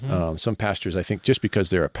Some pastors, I think, just because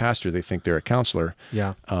they're a pastor, they think they're a counselor.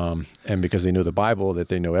 Yeah. And because they know the Bible, that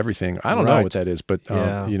they know everything. I don't know what that is, but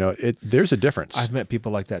there's a difference. I've met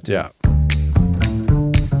people like that too. Yeah.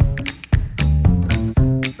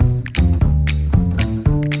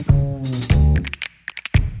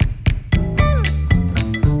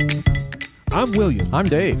 I'm William. I'm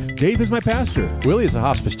Dave. Dave is my pastor. Willie is a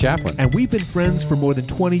hospice chaplain. And we've been friends for more than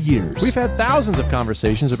 20 years. We've had thousands of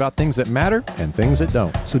conversations about things that matter and things that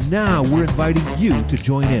don't. So now we're inviting you to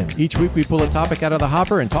join in. Each week we pull a topic out of the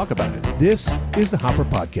hopper and talk about it. This is the Hopper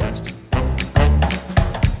Podcast.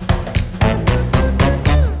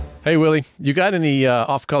 Hey, Willie, you got any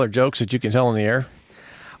off-color jokes that you can tell on the air?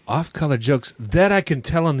 Off-color jokes that I can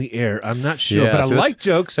tell on the air. I'm not sure, but I like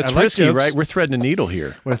jokes. That's like risky, jokes. right? We're threading a needle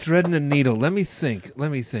here. We're threading a needle. Let me think.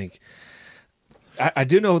 I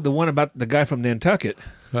do know the one about the guy from Nantucket.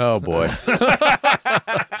 Oh, boy.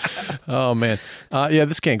 Oh, man.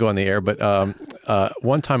 This can't go on the air, but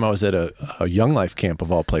one time I was at a Young Life camp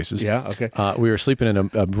of all places. Yeah, okay. We were sleeping in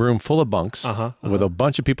a room full of bunks with a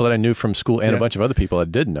bunch of people that I knew from school and a bunch of other people I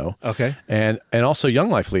didn't know. Okay. And also Young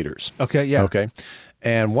Life leaders. Okay, yeah. Okay.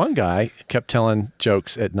 And one guy kept telling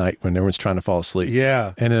jokes at night when everyone's trying to fall asleep.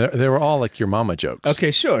 Yeah. And they were all like your mama jokes. Okay,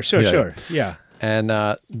 sure. Yeah. And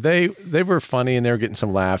they were funny and they were getting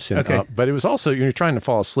some laughs. And, Okay. but it was also, you're trying to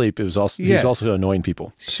fall asleep, he was also annoying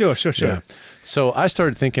people. Sure. Yeah. So I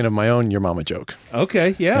started thinking of my own your mama joke.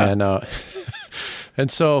 Okay, yeah. And and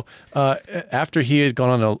so after he had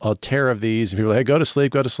gone on a tear of these, and people were like, hey, go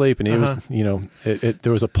to sleep. And he was,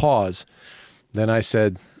 there was a pause. Then I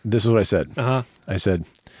said, this is what I said. I said,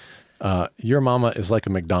 your mama is like a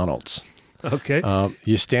McDonald's. Okay.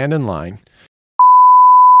 You stand in line.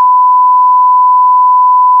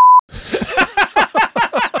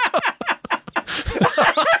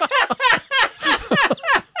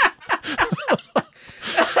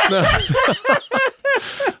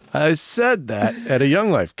 I said that at a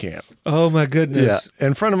Young Life camp. Oh my goodness! Yeah,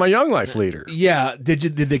 in front of my Young Life leader. Yeah. Did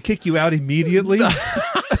they kick you out immediately?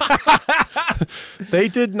 They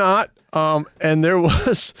did not. And there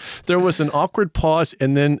was an awkward pause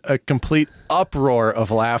and then a complete uproar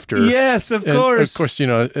of laughter. Yes, of course. Of course,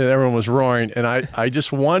 everyone was roaring, and I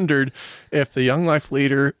just wondered if the Young Life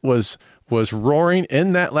leader was roaring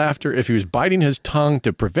in that laughter, if he was biting his tongue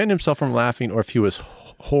to prevent himself from laughing, or if he was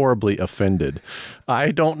horribly offended.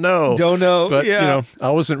 I don't know. But,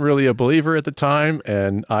 I wasn't really a believer at the time,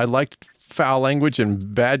 and I liked foul language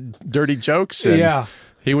and bad, dirty jokes. And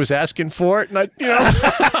he was asking for it, and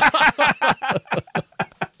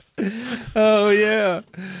Oh, yeah.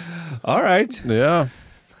 All right. Yeah.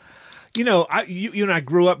 You and I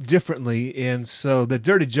grew up differently, and so the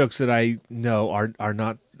dirty jokes that I know are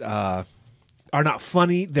not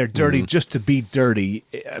funny. They're dirty just to be dirty,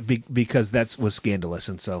 because that was scandalous,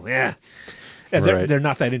 and so they're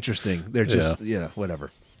not that interesting. They're just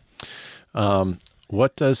whatever.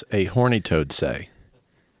 What does a horny toad say?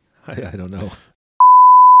 I don't know.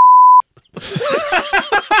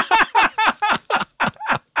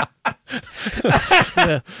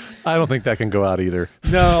 I don't think that can go out either.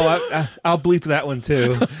 No, I'll bleep that one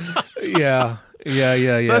too. Yeah.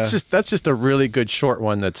 That's just a really good short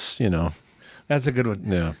one. That's That's a good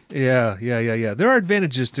one. Yeah. Yeah. There are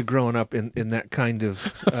advantages to growing up in that kind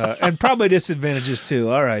of, and probably disadvantages too.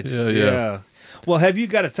 All right. Yeah. Well, have you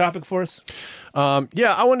got a topic for us?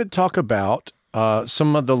 I want to talk about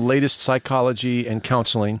some of the latest psychology and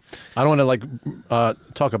counseling. I don't want to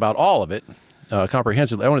talk about all of it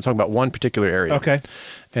comprehensively. I want to talk about one particular area. Okay.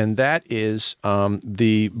 And that is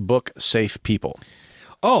the book Safe People.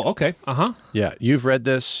 Oh, okay. Yeah, you've read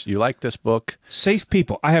this. You like this book. Safe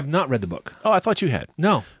People. I have not read the book. Oh, I thought you had.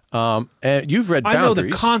 No. And you've read Boundaries. I know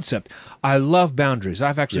the concept. I love Boundaries.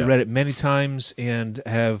 I've actually read it many times and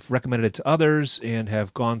have recommended it to others and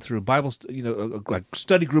have gone through Bible, like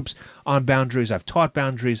study groups on boundaries. I've taught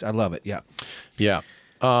boundaries. I love it. Yeah. Yeah.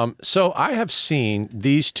 So I have seen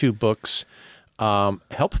these two books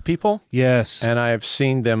help people. Yes. And I have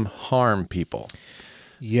seen them harm people.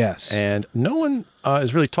 Yes. And no one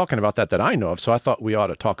is really talking about that I know of, so I thought we ought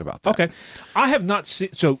to talk about that. Okay. I have not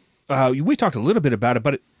seen, so we talked a little bit about it,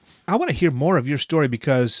 but I want to hear more of your story,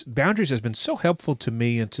 because Boundaries has been so helpful to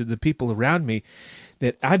me and to the people around me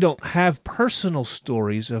that I don't have personal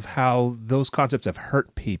stories of how those concepts have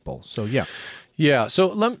hurt people. So, yeah. Yeah. So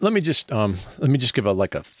let me just give a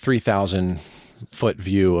 3,000-foot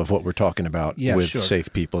view of what we're talking about with sure.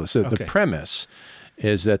 Safe People. So the premise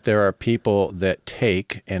is that there are people that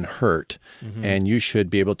take and hurt, and you should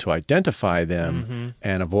be able to identify them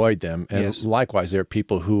and avoid them. And Yes. likewise, there are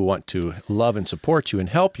people who want to love and support you and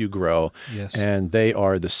help you grow, Yes. and they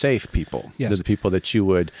are the safe people. Yes. They're the people that you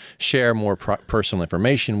would share more personal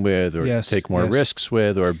information with, or Yes, take more yes. risks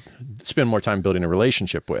with, or spend more time building a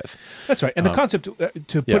relationship with. That's right. And the concept, to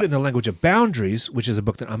put yeah. it in the language of boundaries, which is a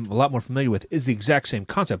book that I'm a lot more familiar with, is the exact same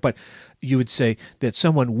concept. But you would say that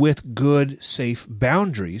someone with good, safe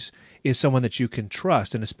boundaries is someone that you can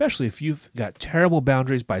trust. And especially if you've got terrible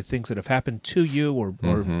boundaries by things that have happened to you, or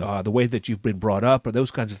the way that you've been brought up, or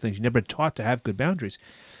those kinds of things, you've never been taught to have good boundaries.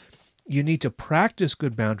 You need to practice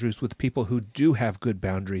good boundaries with people who do have good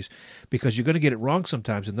boundaries, because you're going to get it wrong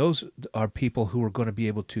sometimes, and those are people who are going to be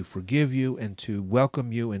able to forgive you and to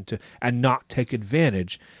welcome you and not take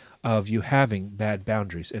advantage of you having bad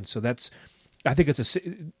boundaries. And so I think it's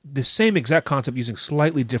the same exact concept using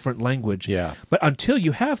slightly different language. Yeah. But until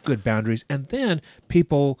you have good boundaries, and then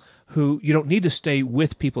people who, you don't need to stay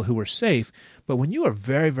with people who are safe, but when you are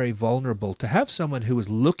very, very vulnerable, to have someone who is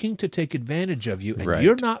looking to take advantage of you, and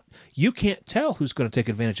Right. you can't tell who's going to take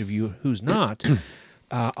advantage of you, who's not.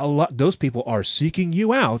 Those people are seeking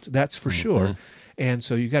you out, that's for sure. And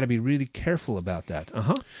so you got to be really careful about that.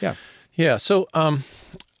 Yeah. Yeah. So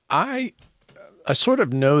I sort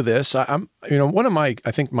of know this. I'm one of I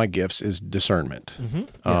think my gifts is discernment.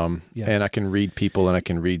 Yeah. And I can read people and I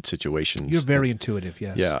can read situations. You're very intuitive,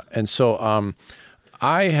 yes. Yeah. And so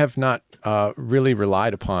I have not really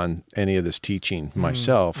relied upon any of this teaching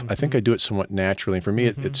myself. I think I do it somewhat naturally. For me,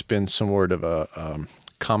 it's been somewhat of a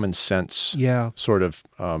common sense sort of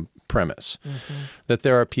premise that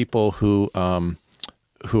there are people who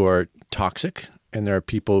are toxic, and there are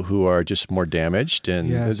people who are just more damaged,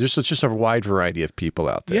 and there's just a wide variety of people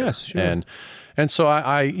out there. Yes, sure. And so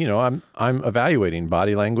I'm evaluating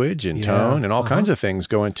body language and tone and all kinds of things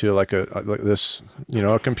go into like this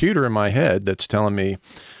a computer in my head that's telling me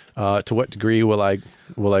to what degree will I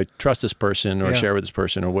trust this person or share with this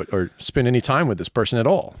person or spend any time with this person at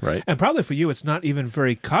all, right? And probably for you, it's not even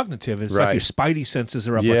very cognitive. It's like Right. your spidey senses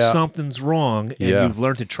are up, like Yeah. something's wrong, and you've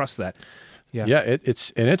learned to trust that. Yeah,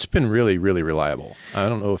 it's been really, really reliable. I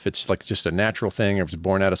don't know if it's like just a natural thing, or if it's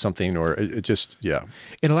born out of something, or it just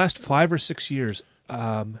In the last 5 or 6 years,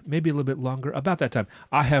 maybe a little bit longer, about that time,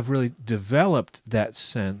 I have really developed that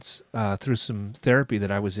sense through some therapy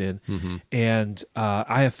that I was in, and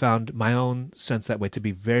I have found my own sense that way to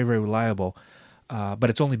be very, very reliable. But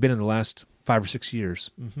it's only been in the last 5 or 6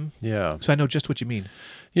 years. Yeah. So I know just what you mean.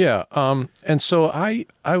 Yeah. And so I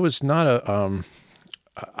was not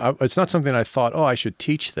it's not something I thought, I should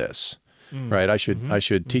teach this, right? I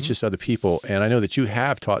should teach this to other people. And I know that you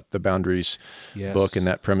have taught the Boundaries book in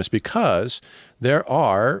that premise, because there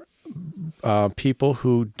are people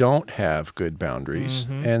who don't have good boundaries.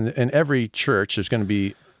 And in every church, there's going to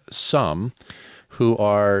be some who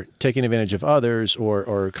are taking advantage of others,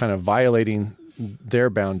 or kind of violating their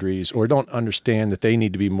boundaries, or don't understand that they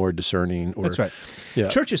need to be more discerning. Or, That's right. Yeah.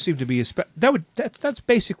 Churches seem to be that's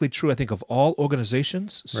basically true, I think, of all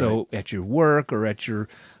organizations. So at your work or at your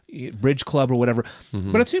bridge club or whatever.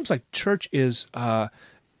 But it seems like churches are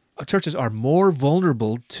more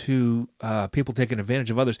vulnerable to people taking advantage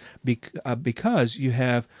of others because you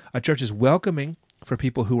have a church is welcoming for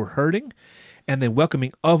people who are hurting, and then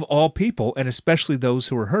welcoming of all people, and especially those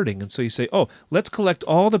who are hurting. And so you say, let's collect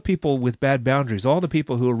all the people with bad boundaries, all the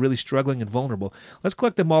people who are really struggling and vulnerable. Let's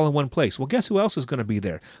collect them all in one place. Well, guess who else is going to be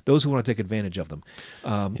there? Those who want to take advantage of them.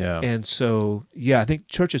 And so, I think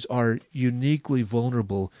churches are uniquely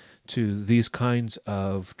vulnerable to these kinds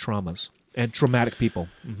of traumas and traumatic people.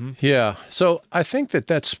 Yeah. So I think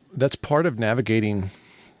that's part of navigating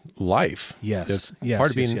life. Yes. Part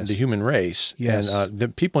of being the human race. Yes. And the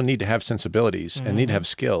people need to have sensibilities and need to have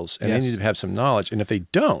skills, and they need to have some knowledge. And if they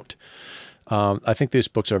don't, I think these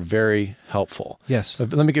books are very helpful. Yes.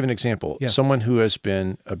 Let me give an example. Yeah. Someone who has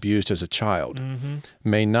been abused as a child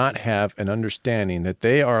may not have an understanding that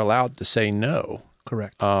they are allowed to say no.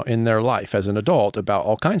 Correct. In their life as an adult about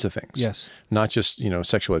all kinds of things. Yes. Not just,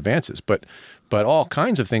 sexual advances, but all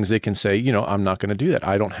kinds of things they can say, I'm not going to do that.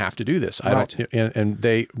 I don't have to do this. I don't. And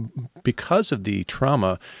they, because of the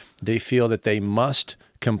trauma, they feel that they must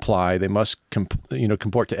comply. They must,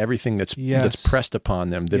 comport to everything that's pressed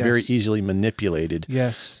upon them. They're very easily manipulated.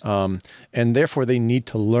 Yes. And therefore they need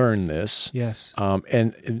to learn this. Yes.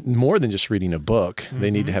 And more than just reading a book,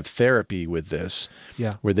 they need to have therapy with this,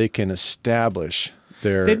 where they can establish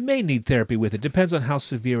their. They may need therapy with it. Depends on how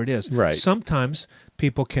severe it is. Right. Sometimes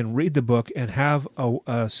people can read the book and have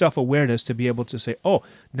a self-awareness to be able to say,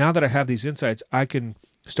 now that I have these insights, I can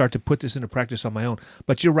start to put this into practice on my own.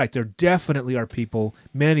 But you're right. There definitely are people,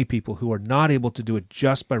 many people, who are not able to do it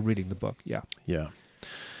just by reading the book. Yeah. Yeah.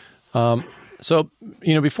 So,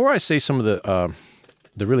 before I say some of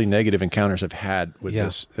the really negative encounters I've had with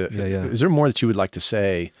this, is there more that you would like to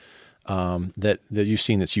say that you've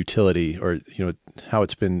seen that's utility, or how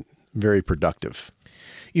it's been very productive?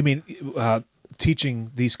 You mean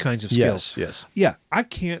teaching these kinds of skills? Yes. Yeah, I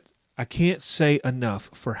can't say enough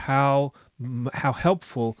for how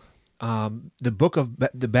helpful the book of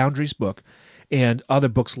the Boundaries book and other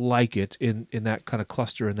books like it in that kind of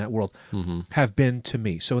cluster in that world have been to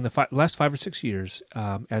me. So in the last 5 or 6 years,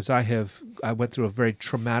 as I went through a very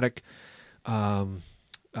traumatic time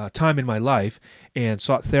in my life and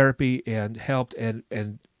sought therapy and helped,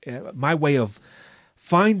 and my way of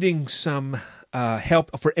finding some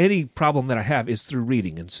help for any problem that I have is through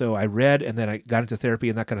reading. And so I read, and then I got into therapy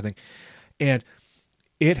and that kind of thing. And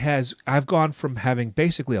I've gone from having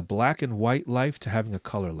basically a black and white life to having a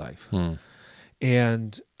color life.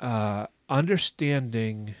 And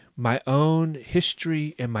understanding my own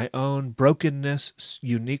history and my own brokenness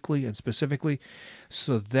uniquely and specifically,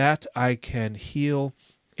 so that I can heal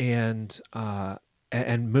and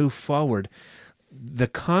move forward. The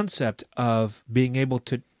concept of being able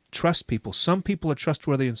to trust people. Some people are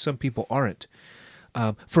trustworthy and some people aren't.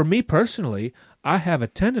 For me personally, I have a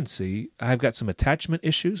tendency, I've got some attachment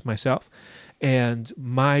issues myself, and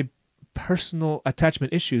my personal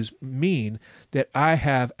attachment issues mean that I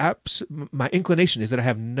have my inclination is that I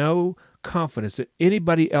have no confidence that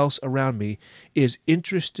anybody else around me is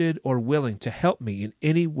interested or willing to help me in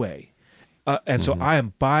any way. And so I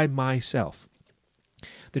am by myself.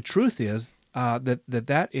 The truth is that's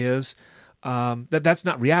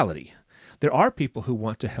not reality. There are people who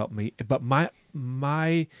want to help me, but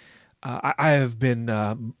I have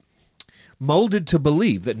been molded to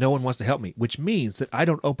believe that no one wants to help me, which means that I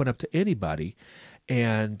don't open up to anybody,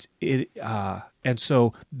 and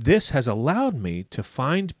so this has allowed me to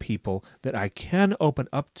find people that I can open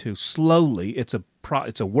up to slowly. It's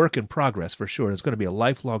a work in progress for sure. It's going to be a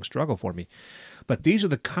lifelong struggle for me, but these are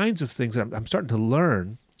the kinds of things that I'm starting to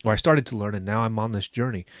learn, or I started to learn, and now I'm on this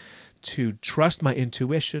journey to trust my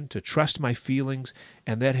intuition, to trust my feelings,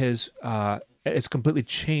 and that has it's completely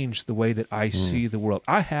changed the way that I see the world.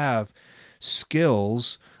 I have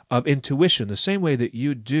skills of intuition the same way that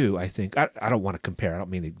you do, I think. I don't want to compare. I don't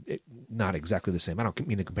mean not exactly the same. I don't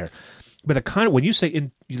mean to compare. But the kind of, when you say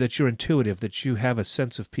that you're intuitive, that you have a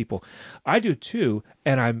sense of people, I do too,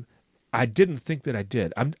 and I didn't think that I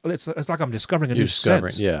did. It's like I'm discovering a new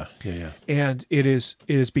sense. Yeah. And it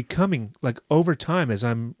is becoming, like, over time, as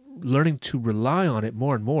I'm learning to rely on it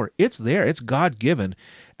more and more, it's there. It's God-given,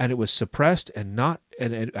 and it was suppressed and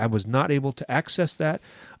I was not able to access that.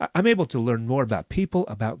 I'm able to learn more about people,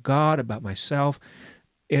 about God, about myself,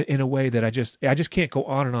 in a way that I just can't go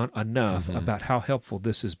on and on enough about how helpful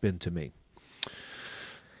this has been to me.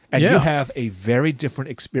 And you have a very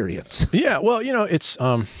different experience. Yeah, well, it's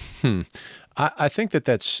I think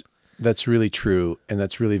that's really true, and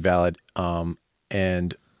that's really valid.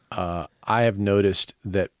 And I have noticed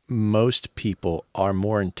that most people are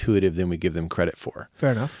more intuitive than we give them credit for.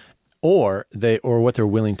 Fair enough. Or what they're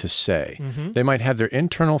willing to say. They might have their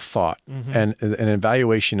internal thought and an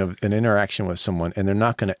evaluation of an interaction with someone, and they're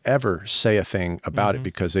not going to ever say a thing about it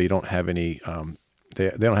because they don't have any they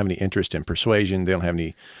don't have any interest in persuasion. They don't have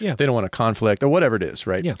any. They don't want a conflict or whatever it is,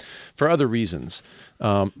 right? Yeah. For other reasons.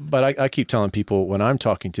 But I keep telling people when I'm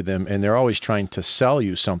talking to them, and they're always trying to sell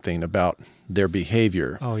you something about their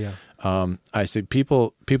behavior. Oh yeah. I say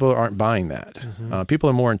people aren't buying that. People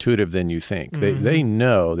are more intuitive than you think. They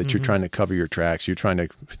know that you're trying to cover your tracks. You're trying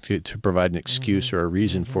to provide an excuse or a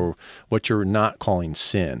reason for what you're not calling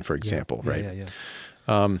sin, for example, right?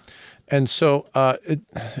 Yeah. And so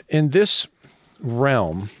in this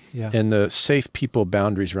realm, in the safe people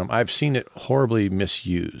boundaries realm, I've seen it horribly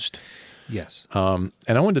misused. Yes. And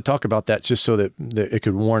I wanted to talk about that just so that it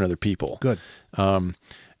could warn other people. Good.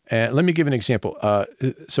 And let me give an example.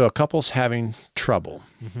 So a couple's having trouble,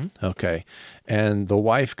 okay, and the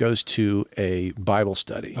wife goes to a Bible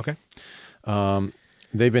study. Okay.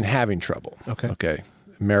 They've been having trouble. Okay,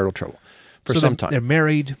 marital trouble for some time. They're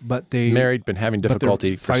married, but been having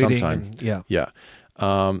difficulty for some time.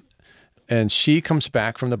 And she comes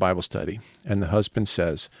back from the Bible study, and the husband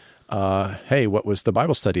says, "Hey, what was the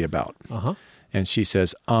Bible study about?" And she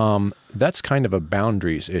says, "That's kind of a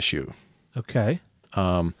boundaries issue." Okay.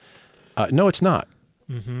 No, it's not.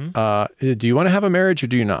 Do you want to have a marriage or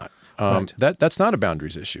do you not? Right. That's not a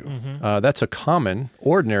boundaries issue. That's a common,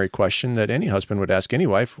 ordinary question that any husband would ask any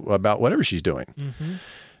wife about whatever she's doing.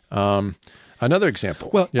 Another example.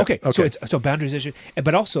 Well, Yeah, okay. So boundaries issue,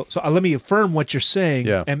 but also, let me affirm what you're saying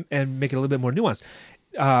Yeah. and make it a little bit more nuanced.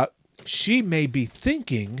 She may be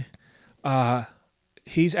thinking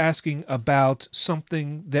he's asking about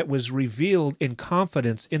something that was revealed in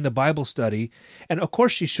confidence in the Bible study, and of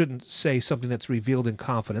course she shouldn't say something that's revealed in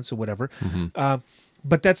confidence or whatever.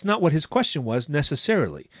 But that's not what his question was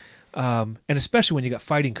necessarily. And especially when you got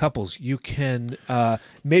fighting couples, you can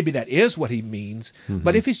maybe that is what he means.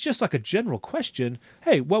 But if it's just like a general question,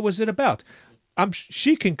 hey, what was it about?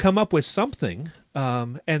 She can come up with something,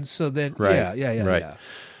 and so then Right. yeah.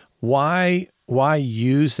 Why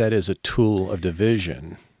use that as a tool of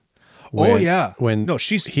division? When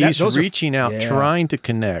he's those reaching out, trying to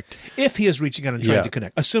connect. If he is reaching out and trying to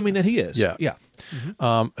connect, assuming that he is. Yeah.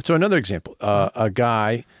 So another example, a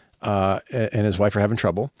guy and his wife are having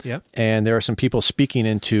trouble. Yeah. And there are some people speaking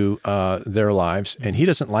into their lives, and he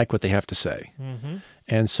doesn't like what they have to say.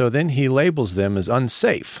 And so then he labels them as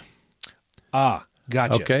unsafe.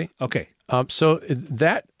 Gotcha. Okay.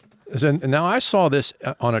 And now I saw this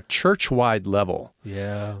on a church-wide level.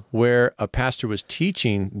 Yeah. Where a pastor was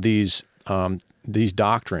teaching these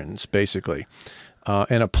doctrines, basically,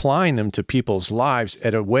 and applying them to people's lives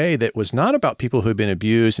in a way that was not about people who had been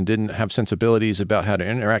abused and didn't have sensibilities about how to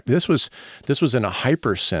interact. This was in a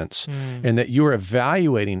hyper sense, in that you are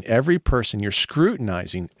evaluating every person, you're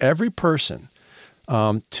scrutinizing every person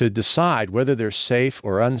to decide whether they're safe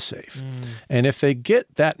or unsafe. And if they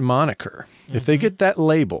get that moniker, if they get that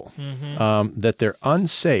label, that they're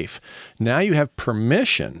unsafe, now you have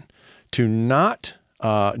permission to not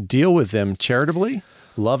deal with them charitably,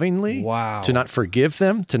 lovingly, to not forgive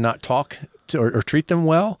them, to not talk to, or treat them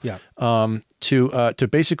well, to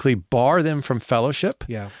basically bar them from fellowship.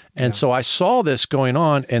 And so I saw this going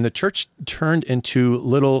on, and the church turned into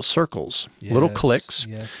little circles, little cliques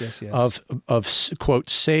of quote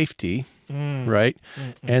safety. Right.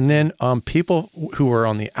 And then people who were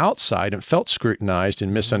on the outside and felt scrutinized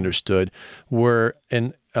and misunderstood were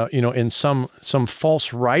in some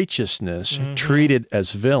false righteousness treated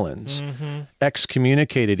as villains,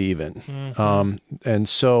 excommunicated even. And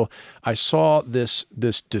so I saw this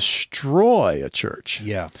destroy a church.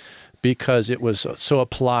 Because it was so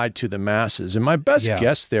applied to the masses. And my best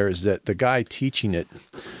guess there is that the guy teaching it,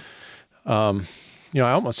 I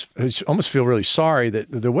almost feel really sorry that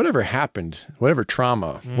whatever happened, whatever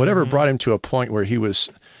trauma, whatever brought him to a point where he was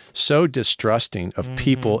so distrusting of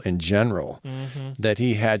people in general that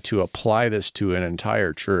he had to apply this to an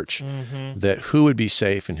entire church, that who would be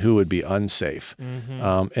safe and who would be unsafe.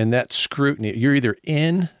 And that scrutiny, you're either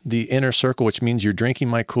in the inner circle, which means you're drinking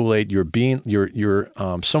my Kool-Aid, you're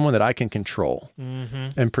someone that I can control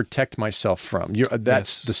and protect myself from.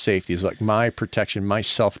 That's the safety, is like my protection, my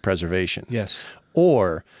self-preservation. Yes.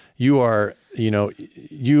 Or you are,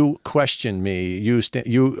 you question me, you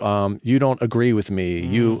don't agree with me,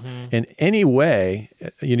 you in any way,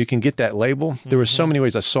 you can get that label. There were so many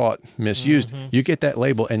ways I saw it misused. You get that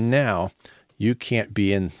label, and now you can't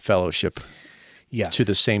be in fellowship to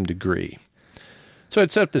the same degree. So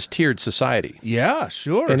it set up this tiered society. Yeah,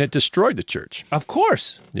 sure. And it destroyed the church. Of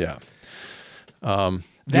course. Yeah. So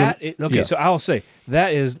I'll say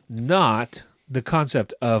that is not the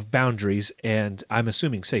concept of boundaries, and I'm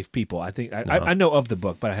assuming safe people. I think I know of the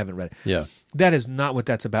book, but I haven't read it. Yeah. That is not what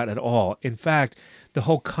that's about at all. In fact, the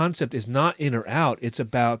whole concept is not in or out. It's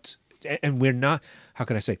about, and we're not, how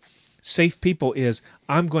can I say, safe people is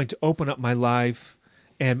I'm going to open up my life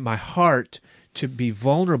and my heart to be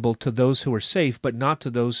vulnerable to those who are safe, but not to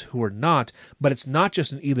those who are not. But it's not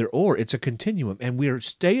just an either or, it's a continuum. And we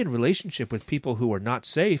stay in relationship with people who are not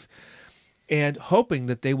safe, and hoping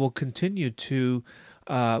that they will continue to,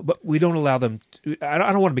 but we don't allow them, I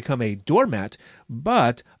don't want to become a doormat,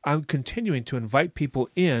 but I'm continuing to invite people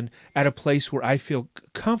in at a place where I feel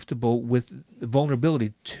comfortable with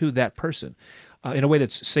vulnerability to that person in a way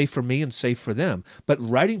that's safe for me and safe for them. But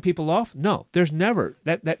writing people off, no, there's never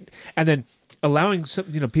that, and then allowing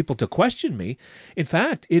people to question me. In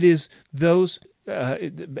fact, it is those,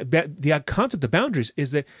 the concept of boundaries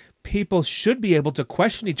is that people should be able to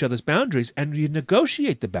question each other's boundaries, and you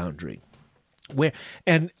negotiate the boundary.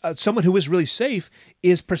 Someone who is really safe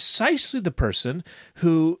is precisely the person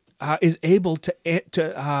who is able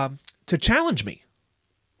to challenge me,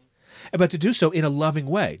 but to do so in a loving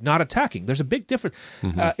way, not attacking. There's a big difference.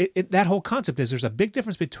 That whole concept is there's a big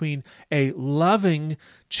difference between a loving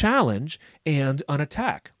challenge and an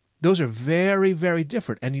attack. Those are very, very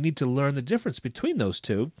different, and you need to learn the difference between those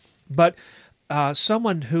two. But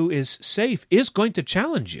someone who is safe is going to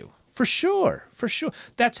challenge you For sure, for sure.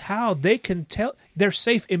 That's how they can tell they're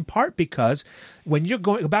safe in part because when you're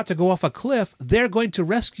about to go off a cliff, they're going to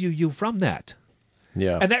rescue you from that.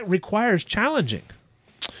 Yeah. And that requires challenging.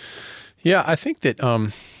 Yeah, I think that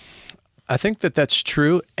that's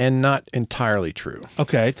true and not entirely true.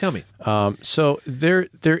 Okay, tell me. So there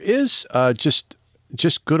is just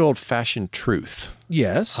good old fashioned truth.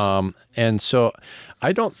 Yes. And so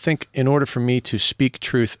I don't think in order for me to speak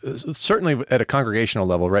truth, certainly at a congregational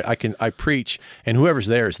level, right? I preach and whoever's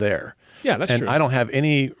there is there. Yeah, that's and true. I don't have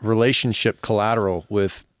any relationship collateral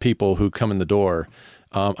with people who come in the door.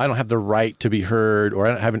 I don't have the right to be heard, or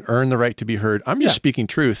I haven't earned the right to be heard. I'm just speaking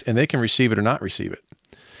truth, and they can receive it or not receive it.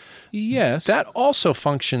 Yes. That also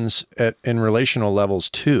functions in relational levels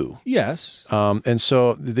too. Yes. And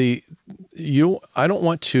so I don't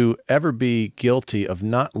want to ever be guilty of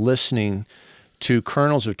not listening to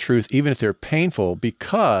kernels of truth, even if they're painful,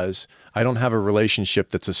 because I don't have a relationship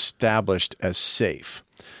that's established as safe.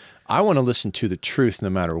 I want to listen to the truth no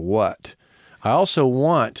matter what. I also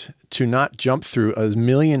want to not jump through a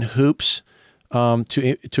million hoops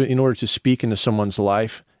in order to speak into someone's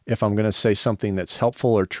life. If I'm going to say something that's helpful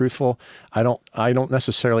or truthful, I don't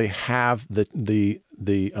necessarily have the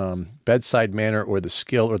bedside manner or the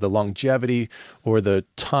skill or the longevity or the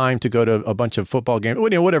time to go to a bunch of football games,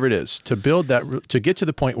 whatever it is, to build that, to get to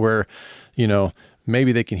the point where,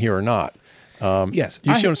 maybe they can hear or not. Yes.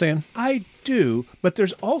 You see what I'm saying? I do, but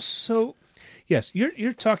there's also, yes,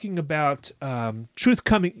 you're talking about truth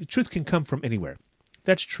can come from anywhere.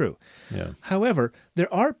 That's true. Yeah. However,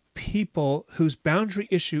 there are people whose boundary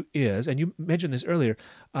issue is, and you mentioned this earlier,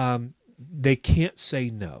 they can't say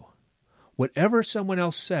no. Whatever someone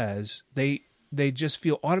else says, they just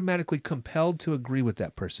feel automatically compelled to agree with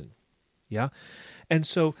that person. Yeah? And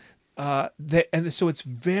so so it's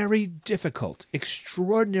very difficult,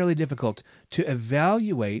 extraordinarily difficult to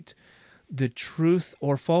evaluate the truth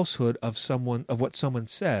or falsehood of what someone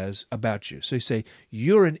says about you. So you say,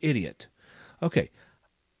 you're an idiot. Okay.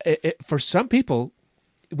 For some people,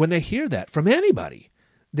 when they hear that from anybody,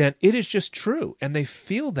 then it is just true, and they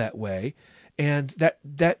feel that way, and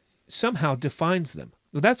that somehow defines them.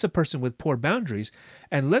 Well, that's a person with poor boundaries,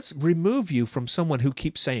 and let's remove you from someone who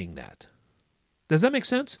keeps saying that. Does that make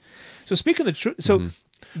sense? So speaking the truth, so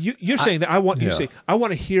you're saying that I want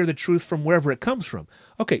to hear the truth from wherever it comes from.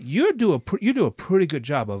 Okay, you do a pretty good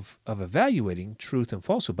job of evaluating truth and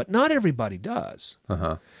falsehood, but not everybody does.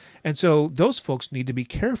 Uh-huh. And so those folks need to be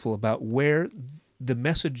careful about where the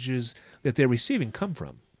messages that they're receiving come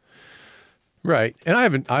from. Right. And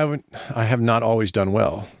I have not always done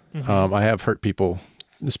well. Mm-hmm. I have hurt people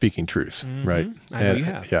speaking truth, right? I know you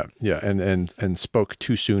have. Yeah. And spoke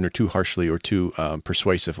too soon or too harshly or too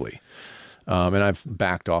persuasively. And I've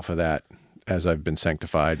backed off of that as I've been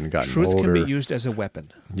sanctified and gotten older. Truth can be used as a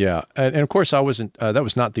weapon. Yeah. And of course, that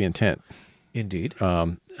was not the intent. Indeed.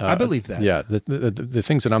 I believe that. Yeah. The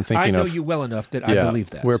things that I'm thinking of. I know you well enough that I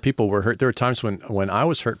believe that. Where people were hurt. There were times when I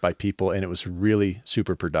was hurt by people and it was really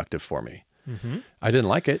super productive for me. Mm-hmm. I didn't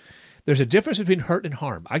like it. There's a difference between hurt and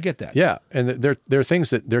harm. I get that. Yeah. And there are things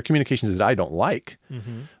there are communications that I don't like.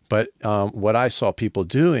 Mm-hmm. But what I saw people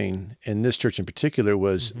doing in this church in particular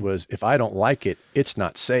was if I don't like it, it's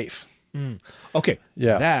not safe. Mm. Okay.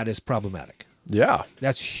 Yeah. That is problematic. Yeah.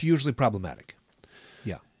 That's hugely problematic.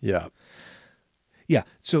 Yeah. Yeah. Yeah.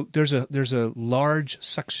 So there's a large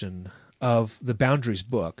section of the Boundaries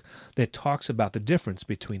book that talks about the difference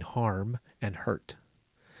between harm and hurt.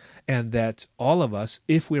 And that all of us,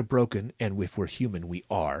 if we're broken and if we're human, we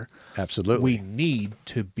are. Absolutely. We need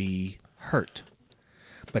to be hurt.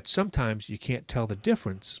 But sometimes you can't tell the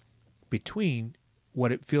difference between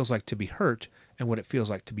what it feels like to be hurt and what it feels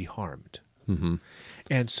like to be harmed. Mm-hmm.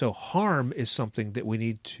 And so harm is something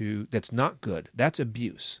that that's not good. That's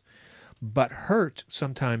abuse. But hurt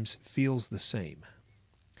sometimes feels the same.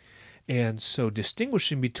 And so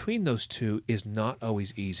distinguishing between those two is not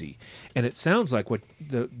always easy. And it sounds like what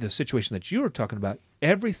the situation that you were talking about,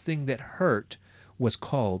 everything that hurt was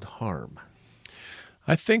called harm.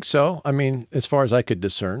 I think so. I mean, as far as I could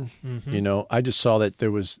discern, I just saw that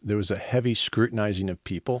there was a heavy scrutinizing of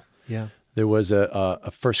people. Yeah. There was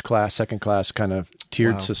a first class, second class kind of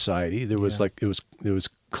tiered society. There was it was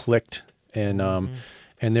clicked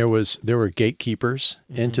and there were gatekeepers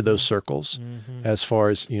into those circles as far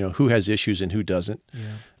as, who has issues and who doesn't.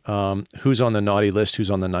 Yeah. Who's on the naughty list, who's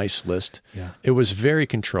on the nice list. Yeah. It was very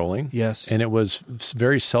controlling. Yes. And it was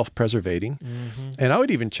very self-preservating. Mm-hmm. And I would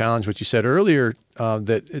even challenge what you said earlier,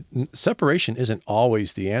 that separation isn't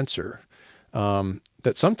always the answer.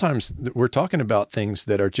 that sometimes we're talking about things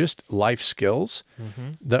that are just life skills.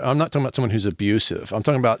 That I'm not talking about someone who's abusive. I'm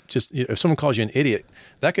talking about just, if someone calls you an idiot,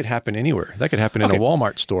 that could happen anywhere. That could happen in a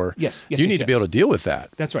Walmart store. Yes. You need to be able to deal with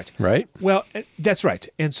that. That's right. Right? Well, that's right.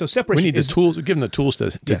 And so separation. We need the tools. Give them the tools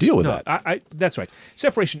to deal with that. That's right.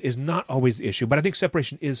 Separation is not always the issue, but I think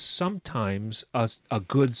separation is sometimes a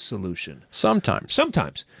good solution.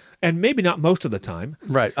 Sometimes. And maybe not most of the time.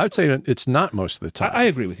 Right. I would say that it's not most of the time. I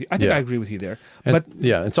agree with you. I think I agree with you there.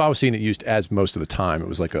 And so I was seeing it used as most of the time. It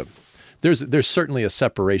was like there's certainly a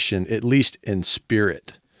separation, at least in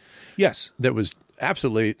spirit. Yes. That was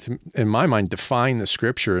absolutely, in my mind, defying the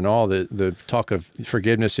Scripture and all the talk of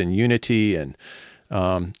forgiveness and unity. And,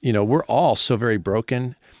 we're all so very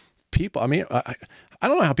broken people. I mean, I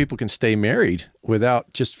don't know how people can stay married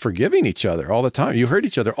without just forgiving each other all the time. You hurt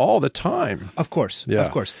each other all the time. Of course. Yeah.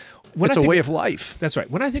 Of course. It's a way of life. That's right.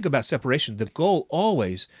 When I think about separation, the goal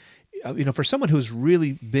always, for someone who's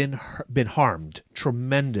really been harmed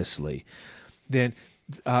tremendously, then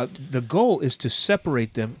the goal is to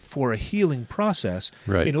separate them for a healing process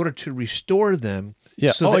in order to restore them.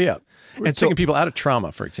 Yeah. We're taking people out of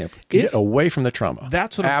trauma, for example. Get away from the trauma.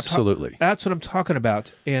 That's what absolutely. That's what I'm talking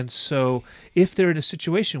about. And so, if they're in a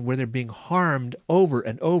situation where they're being harmed over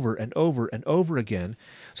and over and over and over again,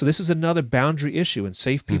 so this is another boundary issue and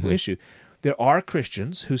safe people issue. There are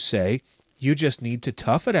Christians who say you just need to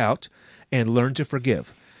tough it out and learn to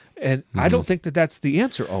forgive, and I don't think that that's the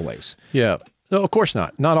answer always. Yeah, no, of course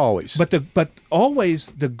not. Not always. But always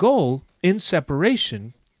the goal in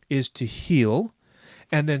separation is to heal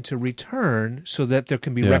and then to return so that there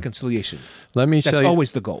can be reconciliation. That's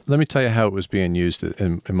always the goal. Let me tell you how it was being used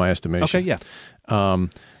in my estimation. Okay, yeah.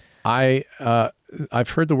 I've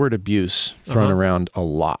heard the word abuse thrown around a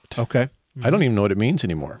lot. Okay. I don't even know what it means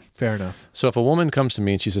anymore. Fair enough. So if a woman comes to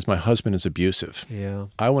me and she says, my husband is abusive,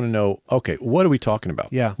 I want to know, okay, what are we talking about?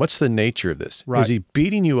 Yeah. What's the nature of this? Right. Is he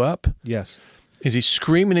beating you up? Yes. Is he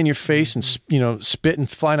screaming in your face and spit and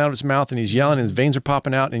flying out of his mouth, and he's yelling and his veins are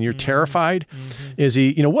popping out and you're terrified? Is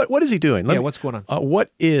he, what is he doing? What's going on?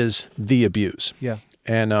 What is the abuse? Yeah.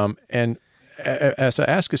 And as I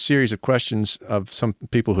ask a series of questions of some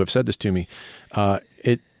people who have said this to me,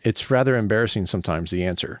 it's rather embarrassing sometimes, the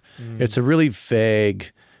answer. It's a really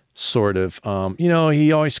vague sort of,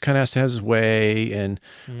 he always kind of has to have his way. And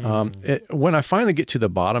when I finally get to the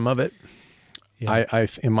bottom of it,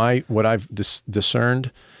 what I've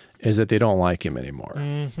discerned is that they don't like him anymore.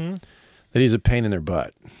 That he's a pain in their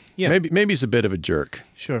butt. Yeah. Maybe he's a bit of a jerk.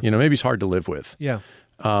 Sure. Maybe he's hard to live with. Yeah.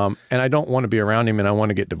 And I don't want to be around him, and I want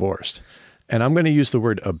to get divorced. And I'm going to use the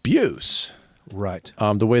word abuse. Right.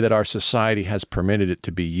 The way that our society has permitted it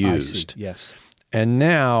to be used. I see. Yes. And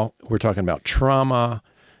now we're talking about trauma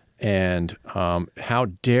and how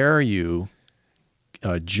dare you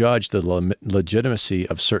judge the legitimacy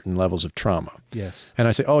of certain levels of trauma. Yes. And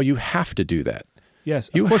I say, you have to do that. Yes,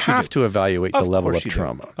 you have to evaluate the level of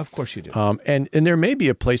trauma. Of course you do. And there may be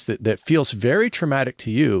a place that feels very traumatic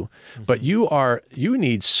to you, but you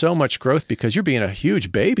need so much growth because you're being a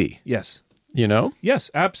huge baby. Yes.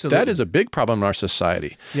 Yes, absolutely. That is a big problem in our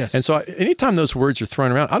society. Yes. And so anytime those words are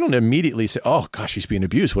thrown around, I don't immediately say, oh gosh, she's being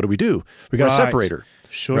abused. What do? We got to separate her.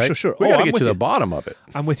 Sure, right? sure. We got to get to the bottom of it.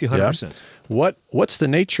 I'm with you 100%. What's the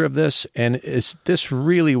nature of this? And is this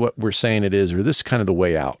really what we're saying it is, or this is kind of the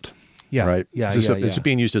way out? Yeah. Right? Yeah. Is it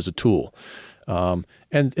being used as a tool?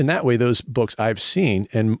 And in that way, those books I've seen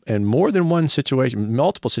in more than one situation,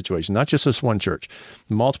 multiple situations, not just this one church,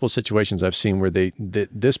 multiple situations I've seen where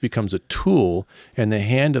this becomes a tool in the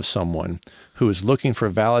hand of someone who is looking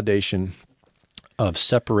for validation of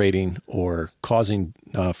separating or causing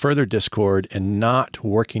further discord and not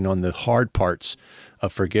working on the hard parts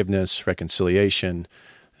of forgiveness, reconciliation,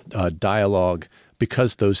 dialogue,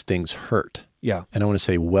 because those things hurt. Yeah. And I want to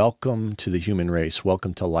say, welcome to the human race.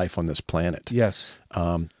 Welcome to life on this planet. Yes.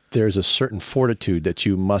 There's a certain fortitude that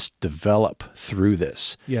you must develop through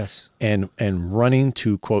this. Yes. And running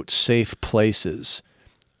to, quote, safe places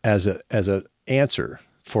as a answer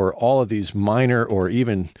for all of these minor or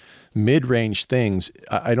even mid-range things,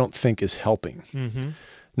 I don't think is helping. Mm-hmm.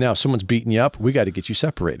 Now, if someone's beating you up, we got to get you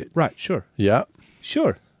separated. Right. Sure. Yeah.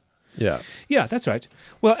 Sure. Yeah. Yeah, that's right.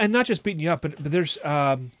 Well, and not just beating you up, but there's...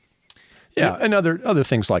 and other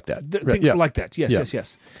things like that. Things like that.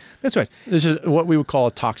 Yes. That's right. This is what we would call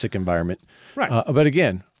a toxic environment. Right. But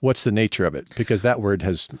again, what's the nature of it? Because that word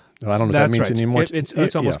has, I don't know if that means anymore.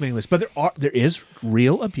 It's almost meaningless. But there is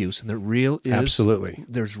real abuse, and absolutely.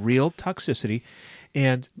 There's real toxicity,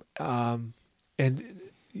 and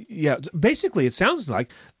basically it sounds like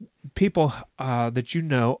people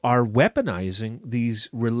that are weaponizing these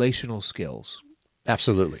relational skills.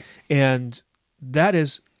 Absolutely. And that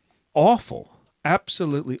is awful,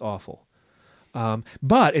 absolutely awful.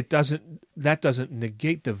 But that doesn't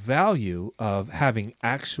negate the value of having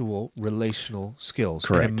actual relational skills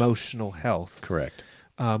Correct. and emotional health. Correct.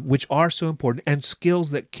 Which are so important, and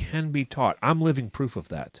skills that can be taught. I'm living proof of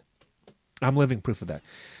that.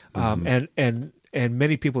 And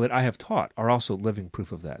many people that I have taught are also living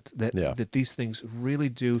proof of that. That these things really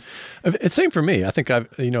do. It's same for me. I think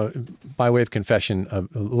by way of confession, a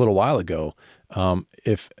little while ago,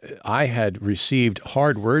 if I had received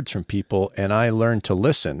hard words from people and I learned to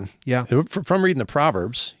listen, from reading the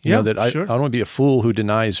Proverbs, I don't want to be a fool who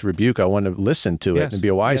denies rebuke. I want to listen to it and be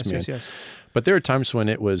a wise man. Yes. But there are times when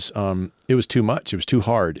it was too much. It was too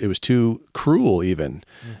hard. It was too cruel even.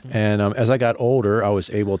 Mm-hmm. And as I got older, I was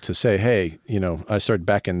able to say, hey, I started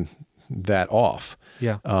backing that off.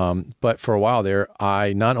 Yeah. But for a while there,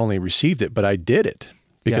 I not only received it, but I did it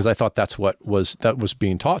because I thought that was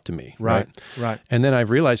being taught to me. Right. And then I've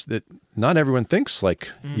realized that not everyone thinks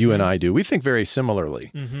like you and I do. We think very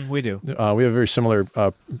similarly. Mm-hmm. We do. We have very similar,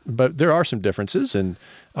 but there are some differences. And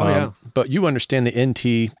but you understand the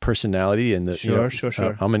NT personality and the sure.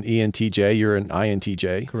 I'm an ENTJ. You're an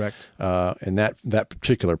INTJ. Correct. And that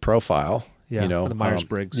particular profile. Yeah. The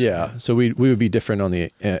Myers-Briggs. So we would be different on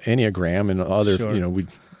the Enneagram and other.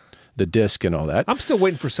 The disc and all that. I'm still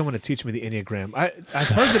waiting for someone to teach me the Enneagram. I've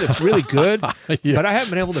heard that it's really good, but I haven't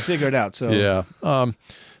been able to figure it out. So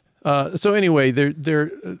so anyway,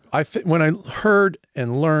 when I heard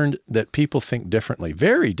and learned that people think differently,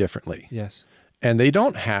 very differently. Yes. And they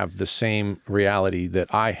don't have the same reality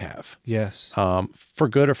that I have. Yes. For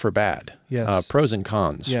good or for bad. Yes. Pros and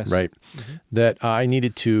cons. Yes. Right. Mm-hmm. That I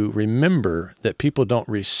needed to remember that people don't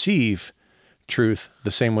receive truth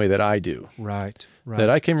the same way that I do. Right.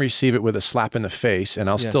 That I can receive it with a slap in the face and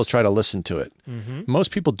I'll still try to listen to it. Mm-hmm.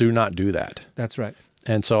 Most people do not do that. That's right.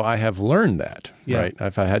 And so I have learned that, right?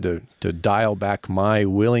 If I had to dial back my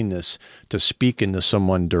willingness to speak into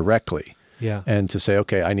someone directly and to say,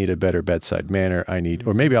 okay, I need a better bedside manner.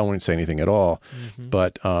 Or maybe I won't say anything at all,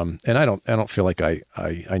 but, and I don't feel like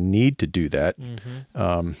I need to do that.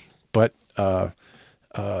 Mm-hmm. But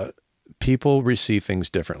people receive things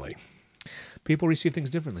differently. People receive things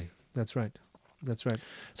differently. That's right.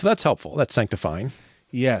 So that's helpful. That's sanctifying.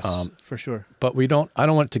 Yes, for sure. But I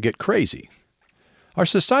don't want it to get crazy. Our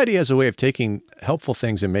society has a way of taking helpful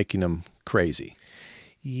things and making them crazy.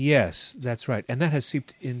 Yes, that's right. And that has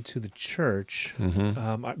seeped into the church.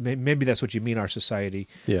 Mm-hmm. Maybe that's what you mean, our society.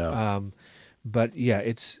 Yeah. But yeah,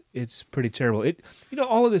 it's pretty terrible.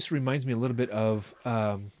 All of this reminds me a little bit of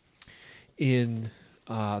in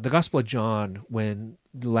the Gospel of John when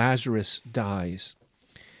Lazarus dies.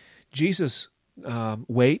 Jesus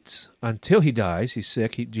waits until he dies. He's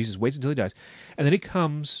sick. Jesus waits until he dies. And then he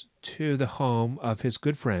comes to the home of his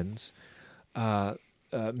good friends,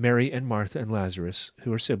 Mary and Martha and Lazarus,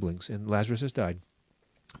 who are siblings, and Lazarus has died.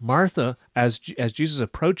 Martha, as Jesus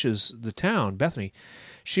approaches the town, Bethany,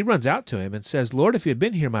 she runs out to him and says, "Lord, if you had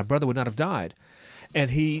been here, my brother would not have died."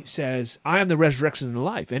 And he says, "I am the resurrection and the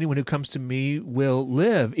life. Anyone who comes to me will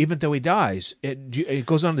live, even though he dies." It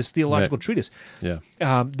goes on this theological treatise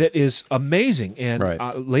that is amazing. And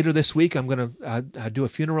later this week, I'm going to do a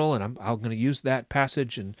funeral, and I'm going to use that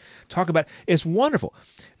passage and talk about it. It's wonderful.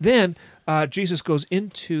 Then Jesus goes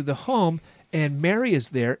into the home, and Mary is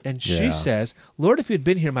there, and she says, "Lord, if you had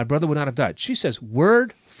been here, my brother would not have died." She says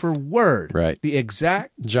word for word, the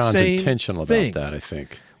exact John's same intentional thing. about that, I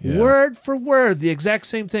think. Yeah. Word for word, the exact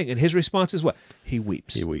same thing. And his response is what? He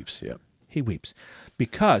weeps. He weeps, yeah. He weeps.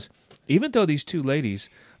 Because even though these two ladies,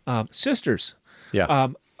 sisters,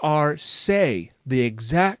 say the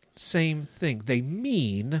exact same thing, they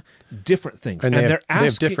mean different things. And they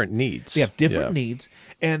have different needs. They have different needs,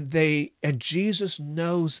 and Jesus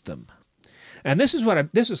knows them. And this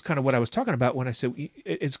is kind of what I was talking about when I said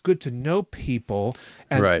it's good to know people,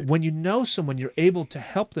 and when you know someone, you're able to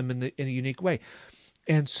help them in a unique way.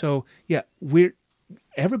 And so,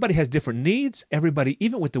 everybody has different needs. Everybody,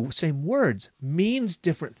 even with the same words, means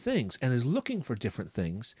different things and is looking for different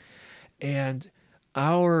things. And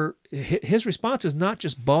his response is not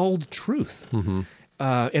just bald truth, and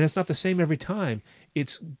it's not the same every time.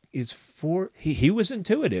 It's he was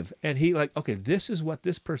intuitive, and he okay, this is what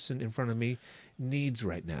this person in front of me needs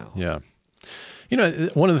right now. Yeah.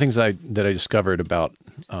 One of the things that I discovered about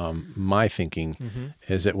my thinking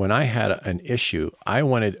is that when I had an issue, I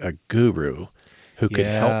wanted a guru who could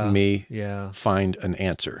help me find an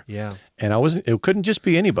answer. Yeah. And it couldn't just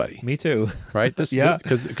be anybody. Me too. Right?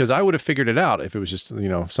 Because I would have figured it out if it was just,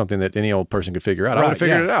 something that any old person could figure out. I would have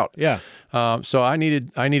figured it out. Yeah. So I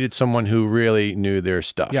needed someone who really knew their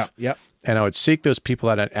stuff. Yeah. Yep. and I would seek those people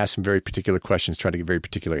out and ask them very particular questions, try to get very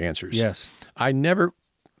particular answers. Yes. I never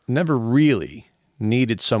really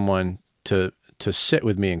needed someone to sit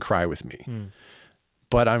with me and cry with me.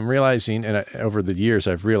 But I'm realizing, and over the years,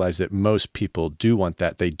 I've realized that most people do want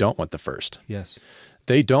that. They don't want the first. Yes.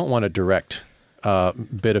 They don't want a direct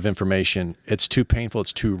bit of information. It's too painful.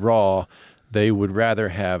 It's too raw. They would rather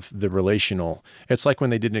have the relational. It's like when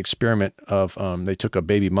they did an experiment of they took a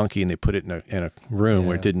baby monkey and they put it in a room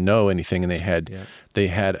where it didn't know anything, and they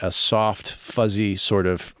had a soft, fuzzy sort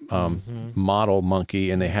of model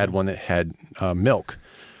monkey, and they had one that had milk,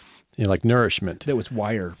 like nourishment. That was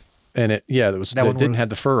wire. And it didn't have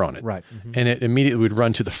the fur on it. Right. And it immediately would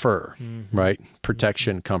run to the fur, right?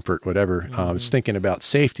 Protection, comfort, whatever. It's thinking about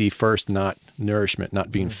safety first, not nourishment,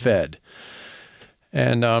 not being fed.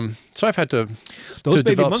 And so I've had to Those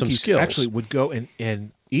baby develop some monkeys skills. actually would go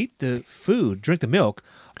and eat the food, drink the milk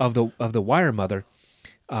of the wire mother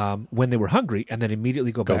when they were hungry, and then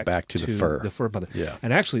immediately go back to the fur mother. Yeah.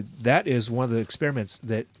 And actually, that is one of the experiments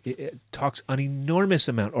that it talks an enormous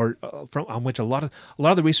amount, or on which a lot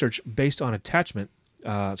of the research based on attachment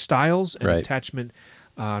styles and attachment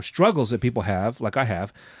struggles that people have, like I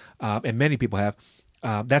have, and many people have.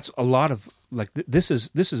 That's a lot of this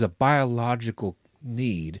is a biological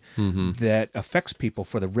need that affects people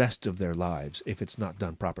for the rest of their lives if it's not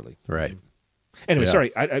done properly. Right. Anyway,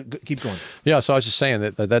 sorry, I keep going. Yeah, so I was just saying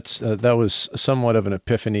that was somewhat of an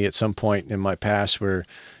epiphany at some point in my past where,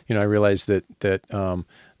 I realized that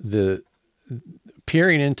the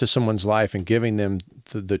peering into someone's life and giving them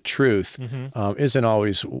the truth isn't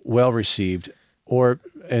always well received, or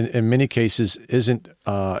in many cases isn't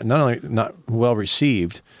not only not well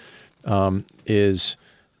received, is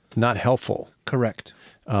not helpful. Correct.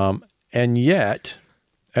 And yet,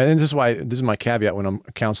 and this is my caveat when I'm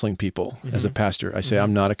counseling people as a pastor. I say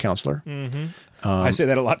I'm not a counselor. I say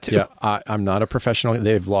that a lot too. Yeah, I'm not a professional.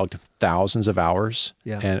 They've logged thousands of hours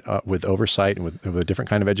and with oversight and with a different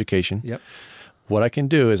kind of education. Yep. What I can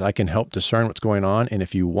do is I can help discern what's going on, and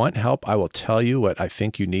if you want help, I will tell you what I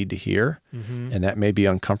think you need to hear, and that may be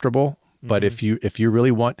uncomfortable. But if you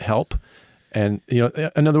really want help, and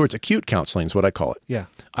in other words, acute counseling is what I call it. Yeah,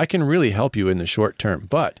 I can really help you in the short term,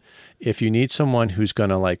 but if you need someone who's going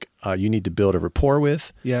to you need to build a rapport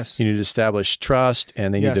with, yes, you need to establish trust,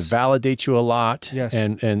 and they need to validate you a lot, yes,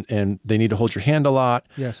 and they need to hold your hand a lot,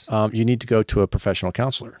 yes, you need to go to a professional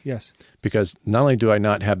counselor, yes, because not only do I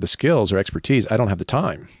not have the skills or expertise, I don't have the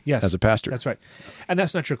time, as a pastor. That's right, and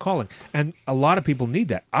that's not your calling. And a lot of people need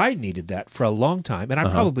that. I needed that for a long time, and I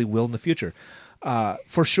probably will in the future.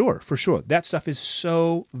 For sure. That stuff is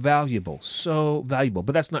so valuable.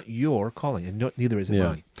 But that's not your calling, and neither is it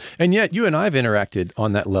mine. And yet, you and I have interacted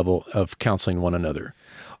on that level of counseling one another.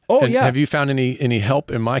 Oh, yeah. Have you found any help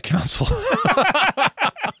in my counsel?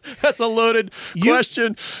 That's a loaded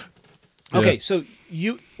question. Okay, so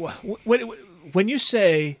when you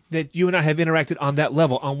say that you and I have interacted on that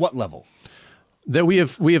level, on what level? That we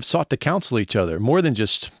have sought to counsel each other more than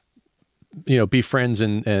just be friends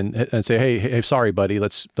and say, hey, sorry, buddy,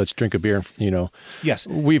 let's drink a beer. Yes,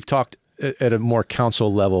 we've talked at a more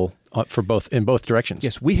counsel level in both directions.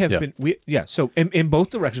 Yes, we have been. So in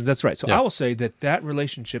both directions, that's right. So I will say that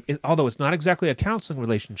relationship, although it's not exactly a counseling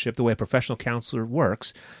relationship the way a professional counselor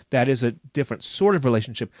works, that is a different sort of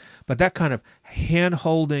relationship. But that kind of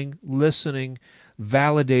hand-holding, listening,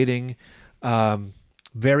 validating,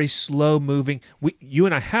 very slow moving. You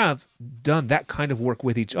and I have done that kind of work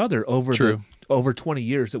with each other over 20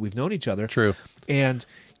 years that we've known each other. True. And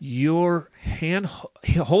your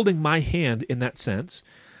holding my hand in that sense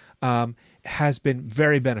has been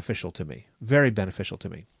very beneficial to me. Very beneficial to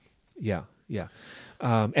me. Yeah.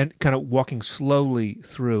 And kind of walking slowly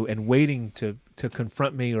through and waiting to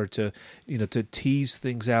confront me or to tease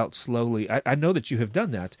things out slowly. I know that you have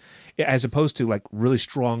done that, as opposed to like really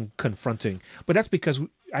strong confronting. But that's because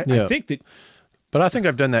I think that. But I think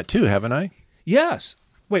I've done that too, haven't I? Yes.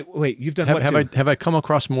 Wait. You've done what too? Have I come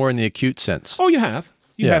across more in the acute sense? Oh, you have.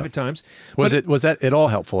 You have at times. Was that at all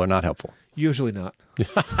helpful or not helpful? Usually not.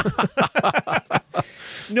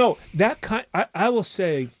 No, that kind. I will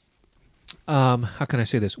say. How can I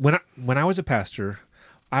say this? When I was a pastor,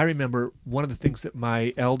 I remember one of the things that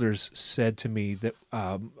my elders said to me that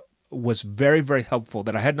was very, very helpful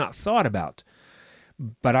that I had not thought about.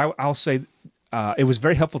 But I'll say it was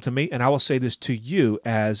very helpful to me, and I will say this to you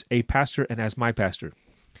as a pastor and as my pastor.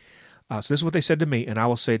 So this is what they said to me, and I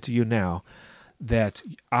will say it to you now, that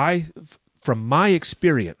from my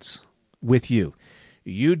experience with you,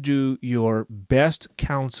 you do your best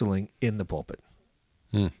counseling in the pulpit.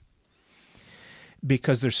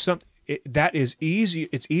 Because there's that is easy.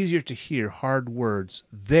 It's easier to hear hard words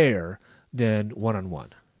there than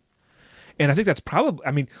one-on-one. And I think that's probably,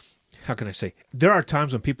 I mean, how can I say? There are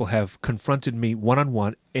times when people have confronted me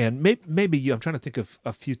one-on-one, and maybe you, I'm trying to think of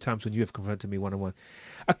a few times when you have confronted me one-on-one.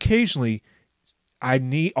 Occasionally,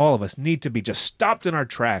 all of us need to be just stopped in our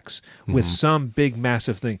tracks with some big,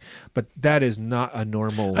 massive thing. But that is not a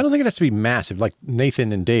normal. I don't think it has to be massive, like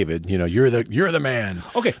Nathan and David. You're the man.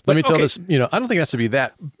 Okay, let me tell this. I don't think it has to be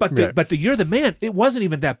that. But the you're the man. It wasn't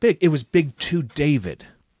even that big. It was big to David.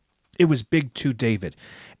 It was big to David,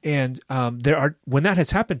 and when that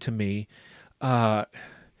has happened to me,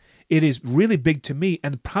 it is really big to me,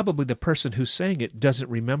 and probably the person who's saying it doesn't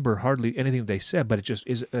remember hardly anything they said, but it just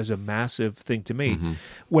is a massive thing to me,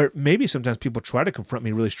 where maybe sometimes people try to confront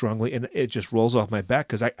me really strongly, and it just rolls off my back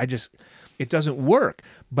because I just, it doesn't work.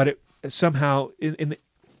 But it somehow, in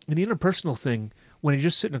the interpersonal thing, when you're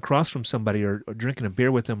just sitting across from somebody or drinking a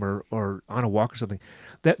beer with them or on a walk or something,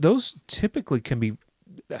 that those typically can be...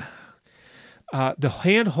 the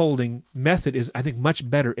hand-holding method is, I think, much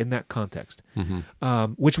better in that context,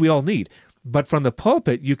 which we all need. But from the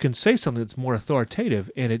pulpit, you can say something that's more authoritative,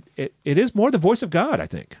 and it is more the voice of God, I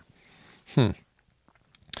think. What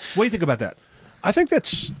do you think about that? I think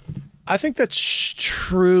that's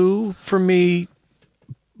true for me.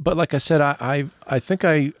 But like I said, I think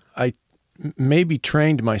I maybe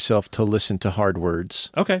trained myself to listen to hard words,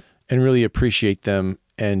 and really appreciate them,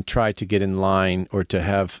 and try to get in line or to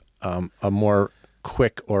have a more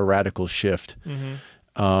quick or radical shift.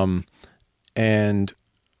 And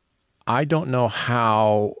I don't know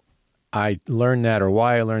how I learned that or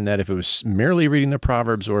why I learned that, if it was merely reading the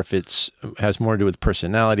Proverbs or if has more to do with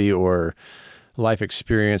personality or life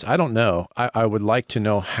experience. I don't know. I would like to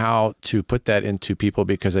know how to put that into people,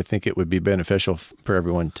 because I think it would be beneficial for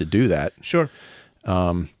everyone to do that. Sure.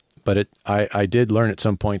 But I did learn at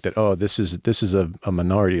some point that, this is a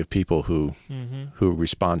minority of people who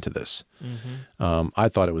respond to this. I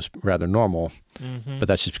thought it was rather normal, but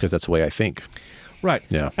that's just because that's the way I think. Right.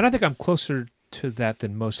 Yeah. And I think I'm closer to that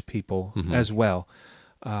than most people as well.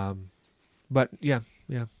 But yeah.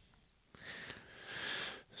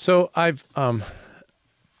 So I've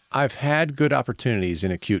had good opportunities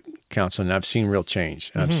in acute counseling. I've seen real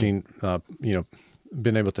change. I've seen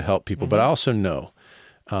been able to help people, but I also know,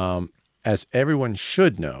 as everyone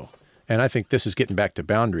should know, and I think this is getting back to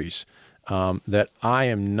boundaries, that I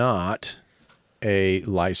am not a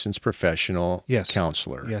licensed professional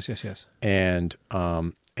counselor. Yes.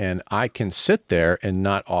 And I can sit there and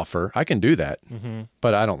not offer. I can do that,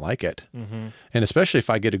 but I don't like it. And especially if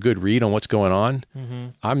I get a good read on what's going on,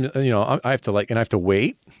 I have to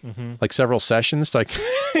wait like several sessions to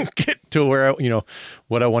get to where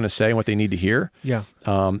what I want to say and what they need to hear. Yeah.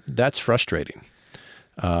 That's frustrating.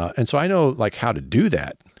 And so I know like how to do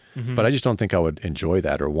that, but I just don't think I would enjoy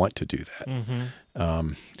that or want to do that.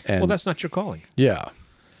 Well, that's not your calling. Yeah.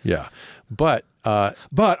 But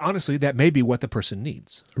honestly, that may be what the person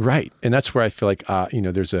needs. Right. And that's where I feel like,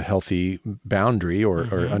 there's a healthy boundary or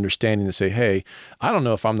understanding to say, hey, I don't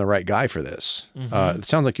know if I'm the right guy for this. It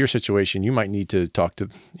sounds like your situation, you might need to talk to,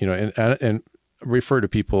 and refer to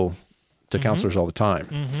people, to counselors all the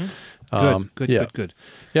time. Good.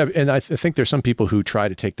 Yeah, and I think there's some people who try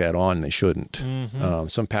to take that on, and they shouldn't.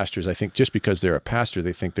 Some pastors, I think, just because they're a pastor,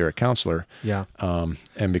 they think they're a counselor. Yeah.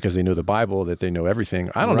 And because they know the Bible, that they know everything.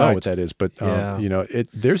 I don't know what that is, but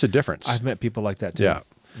there's a difference. I've met people like that too. Yeah.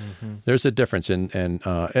 There's a difference, and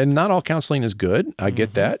not all counseling is good. I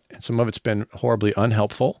get that. And some of it's been horribly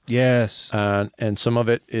unhelpful. Yes. And some of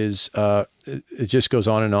it is it just goes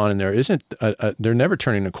on, and there isn't. They're never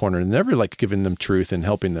turning a corner, and never like giving them truth and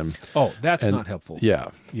helping them. Oh, that's not helpful.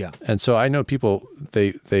 Yeah. And so I know people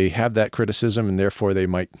they have that criticism, and therefore they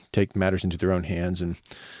might take matters into their own hands. And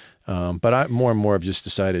but I more and more have just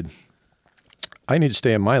decided I need to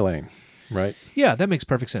stay in my lane. Right. Yeah, that makes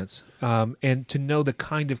perfect sense. And to know the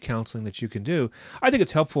kind of counseling that you can do, I think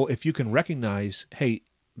it's helpful if you can recognize, hey,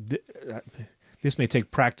 this may take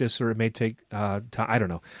practice or it may take time. I don't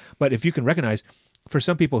know. But if you can recognize, for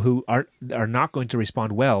some people who are not going to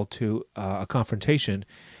respond well to a confrontation,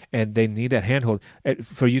 and they need that handhold,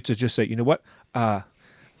 for you to just say, you know what, I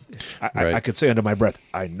could say under my breath,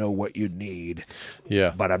 I know what you need.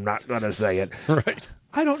 Yeah. But I'm not going to say it. Right.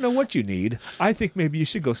 I don't know what you need. I think maybe you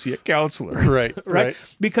should go see a counselor. Right.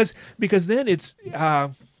 Because then it's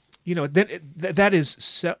that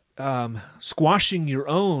is squashing your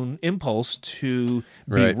own impulse to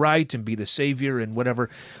be right and be the savior and whatever,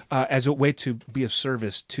 as a way to be of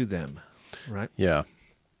service to them. Right. Yeah.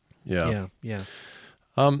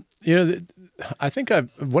 I think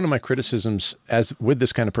one of my criticisms as with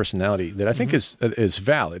this kind of personality that I think is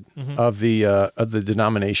valid of the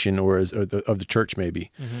denomination or of the church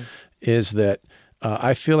maybe is that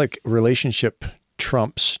I feel like relationship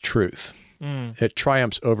trumps truth. It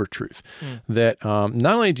triumphs over truth. That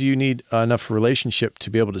not only do you need enough relationship to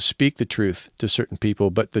be able to speak the truth to certain people,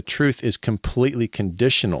 but the truth is completely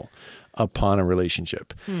conditional upon a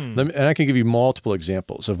relationship. And I can give you multiple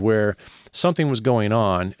examples of where something was going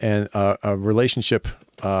on and a relationship,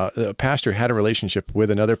 a pastor had a relationship with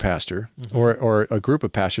another pastor or a group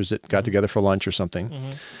of pastors that got together for lunch or something.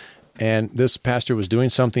 And this pastor was doing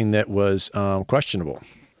something that was questionable.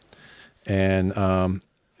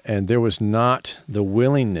 And there was not the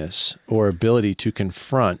willingness or ability to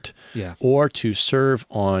confront or to serve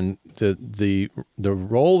on the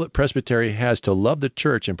role that presbytery has to love the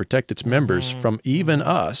church and protect its members from even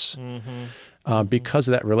us because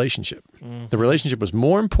of that relationship. The relationship was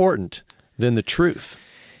more important than the truth.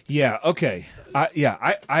 Yeah. Okay.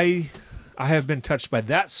 I have been touched by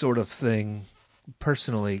that sort of thing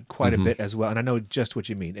personally quite a bit as well, and I know just what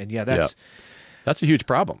you mean. And that's a huge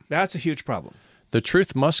problem. That's a huge problem. The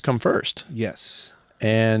truth must come first. Yes.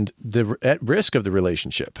 And at risk of the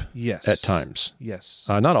relationship. Yes. At times. Yes.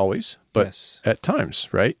 Not always, but at times,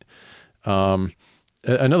 right? In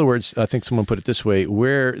other words, I think someone put it this way: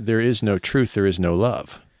 where there is no truth, there is no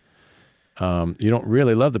love. You don't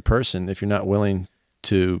really love the person if you're not willing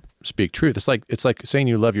to speak truth. It's like saying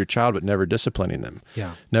you love your child but never disciplining them,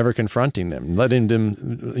 never confronting them, letting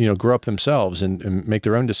them grow up themselves and make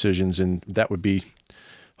their own decisions, and that would be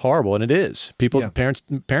horrible. And it is. Parents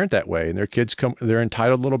parent that way, and their kids they're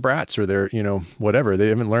entitled little brats, or they're whatever. They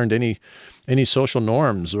haven't learned any social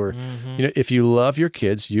norms, or if you love your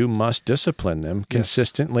kids, you must discipline them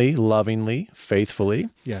consistently, lovingly, faithfully.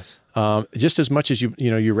 Yes. Just as much as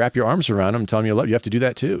you wrap your arms around them and tell them you love, you have to do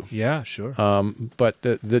that too. Yeah, sure. But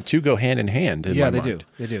the two go hand in hand. In my mind.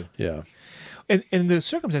 They do. Yeah. And the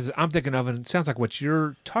circumstances I'm thinking of, and it sounds like what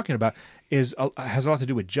you're talking about, has a lot to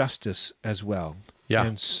do with justice as well. Yeah.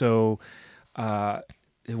 And so,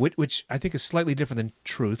 which I think is slightly different than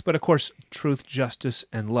truth, but of course, truth, justice,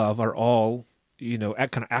 and love are all kind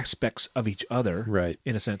of aspects of each other, right?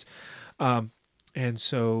 In a sense. And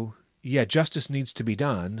so, justice needs to be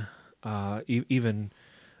done. Even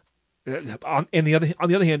on the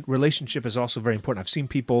other hand, relationship is also very important. I've seen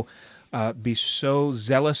people be so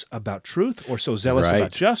zealous about truth or so zealous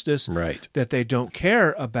about justice that they don't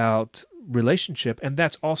care about relationship, and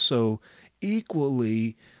that's also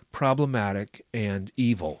equally problematic and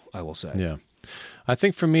evil, I will say. Yeah. I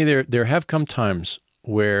think for me, there have come times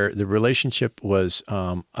where the relationship was,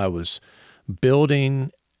 I was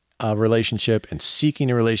building a relationship and seeking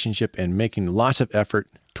a relationship and making lots of effort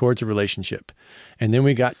towards a relationship. And then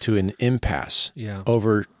we got to an impasse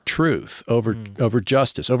over truth, over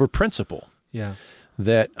justice, over principle. Yeah.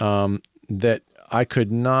 That I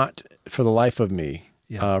could not, for the life of me,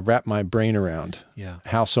 wrap my brain around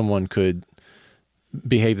how someone could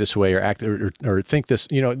behave this way or act or think this,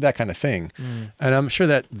 that kind of thing. And I'm sure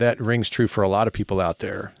that rings true for a lot of people out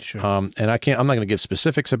there. Sure. And I'm not going to give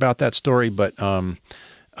specifics about that story, but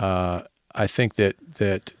I think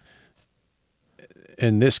that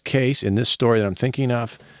in this case, in this story that I'm thinking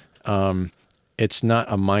of, it's not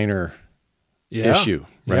a minor issue,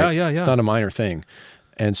 right? Yeah. It's not a minor thing.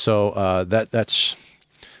 And so that's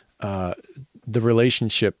the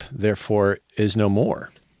relationship, therefore, is no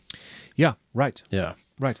more. Yeah, right. Yeah.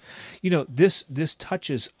 Right. This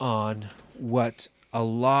touches on what a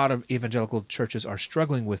lot of evangelical churches are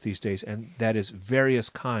struggling with these days, and that is various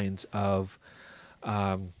kinds of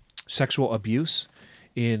sexual abuse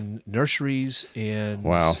in nurseries and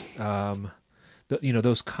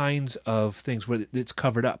those kinds of things where it's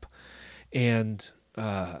covered up. And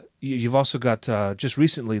you've also got just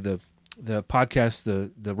recently the podcast,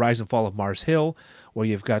 the Rise and Fall of Mars Hill, where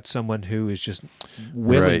you've got someone who is just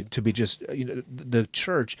willing to be the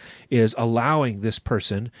church is allowing this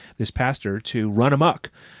person, this pastor, to run amok,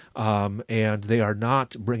 and they are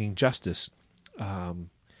not bringing justice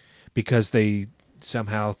because they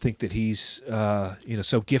somehow think that he's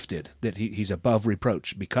so gifted that he's above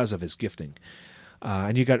reproach because of his gifting.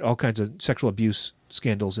 And you got all kinds of sexual abuse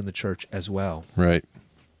scandals in the church as well. Right.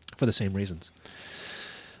 For the same reasons.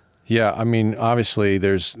 Yeah, I mean, obviously,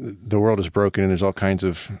 the world is broken, and there's all kinds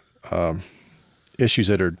of issues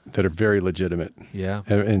that are very legitimate. Yeah.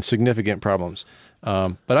 And significant problems.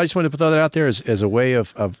 But I just wanted to throw that out there as a way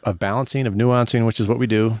of balancing, of nuancing, which is what we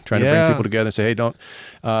do, trying to bring people together and say, hey, don't.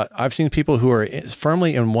 I've seen people who are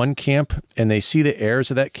firmly in one camp and they see the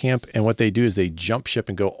errors of that camp, and what they do is they jump ship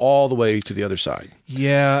and go all the way to the other side.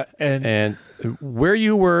 Yeah. And where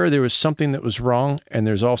you were, there was something that was wrong, and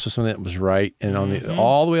there's also something that was right. And on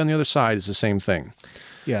all the way on the other side is the same thing.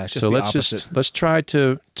 Yeah, it's just so the let's let's try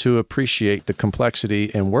to appreciate the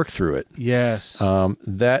complexity and work through it. Yes,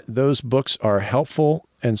 that those books are helpful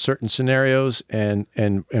in certain scenarios, and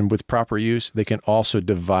with proper use, they can also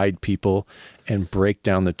divide people and break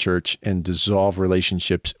down the church and dissolve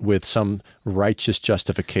relationships with some righteous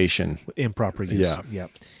justification. Improper use.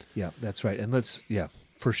 Yeah, that's right. And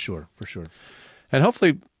for sure. And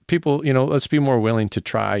hopefully, people, let's be more willing to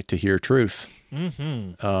try to hear truth.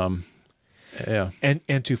 Mm-hmm. Yeah.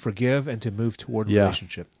 And to forgive and to move toward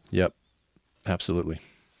relationship. Yep. Absolutely.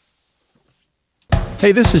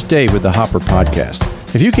 Hey, this is Dave with the Hopper Podcast.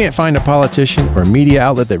 If you can't find a politician or media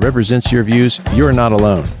outlet that represents your views, you're not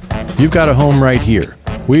alone. You've got a home right here.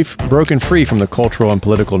 We've broken free from the cultural and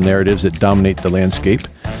political narratives that dominate the landscape.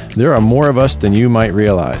 There are more of us than you might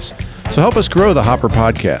realize. So help us grow the Hopper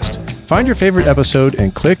Podcast. Find your favorite episode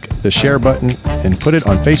and click the share button and put it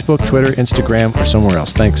on Facebook, Twitter, Instagram, or somewhere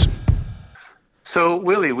else. Thanks. So,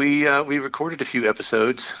 Willie, we recorded a few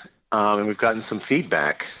episodes, and we've gotten some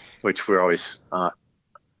feedback, which we're always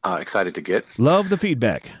excited to get. Love the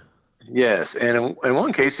feedback. Yes, and in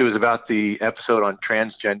one case, it was about the episode on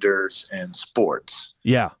transgenders and sports.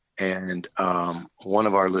 Yeah. And one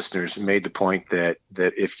of our listeners made the point that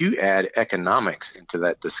if you add economics into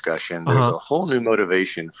that discussion, there's a whole new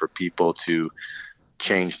motivation for people to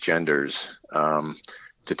change genders,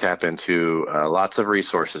 to tap into lots of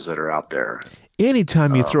resources that are out there.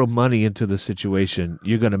 Anytime you throw money into the situation,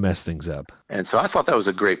 you're going to mess things up. And so I thought that was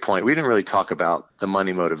a great point. We didn't really talk about the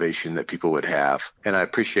money motivation that people would have. And I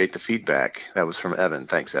appreciate the feedback. That was from Evan.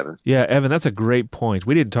 Thanks, Evan. Yeah, Evan, that's a great point.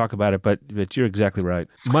 We didn't talk about it, but you're exactly right.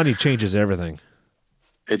 Money changes everything.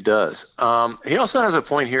 It does. He also has a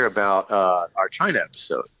point here about our China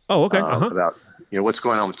episode. Oh, okay. About what's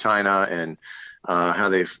going on with China and how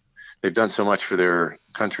they've done so much for their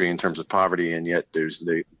country in terms of poverty, and yet there's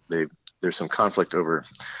some conflict over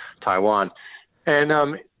Taiwan.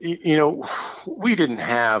 And, we didn't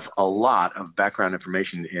have a lot of background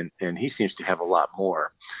information, and he seems to have a lot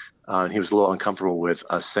more. And he was a little uncomfortable with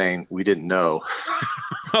us saying we didn't know.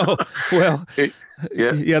 Oh, well,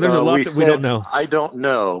 yeah, there's a lot that we don't know. I don't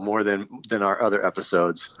know more than our other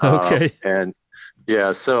episodes. Okay.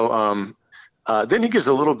 So then he gives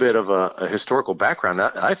a little bit of a historical background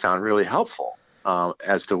that I found really helpful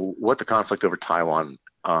as to what the conflict over Taiwan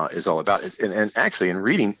is all about. And actually, in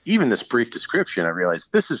reading even this brief description, I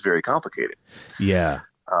realized this is very complicated. Yeah.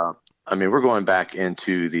 We're going back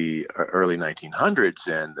into the early 1900s,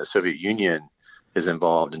 and the Soviet Union is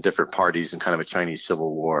involved in different parties in kind of a Chinese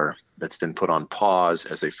civil war that's then put on pause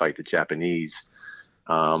as they fight the Japanese.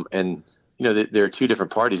 There are two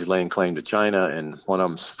different parties laying claim to China, and one of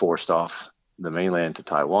them's forced off the mainland to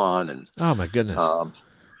Taiwan. And oh my goodness.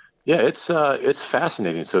 It's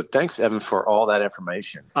fascinating. So thanks, Evan, for all that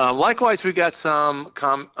information. Likewise, we got some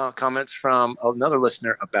comments from another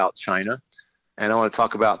listener about China, and I want to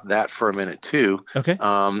talk about that for a minute too. Okay.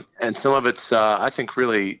 And some of it's I think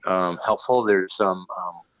really helpful. There's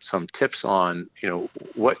some tips on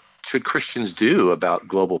what should Christians do about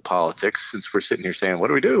global politics, since we're sitting here saying, what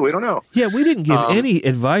do we do? We don't know. Yeah, we didn't give any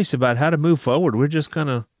advice about how to move forward. We're just kind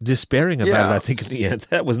of despairing about it, I think, in the end.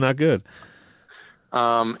 That was not good.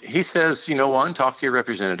 He says, one, talk to your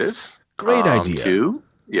representative. Great idea. Two,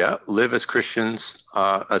 live as Christians,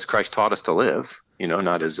 as Christ taught us to live,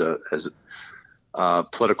 not as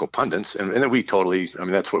political pundits. And then we totally,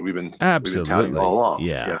 that's what we've been touting all along.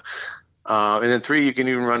 Yeah. And then three, you can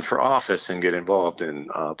even run for office and get involved in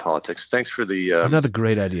politics. Thanks for the... Another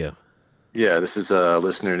great idea. Yeah, this is a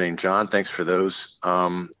listener named John. Thanks for those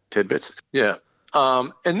tidbits. Yeah.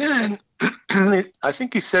 And then I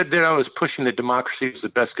think he said that I was pushing that democracy is the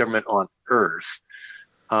best government on earth.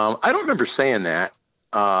 I don't remember saying that.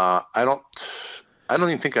 I don't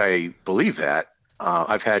even think I believe that.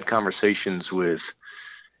 I've had conversations with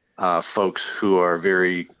folks who are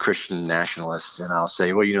very Christian nationalists, and I'll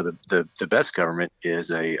say, well, the best government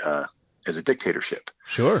is a dictatorship.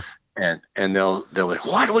 Sure. And they'll like,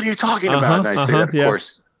 what are you talking about? And I say that, of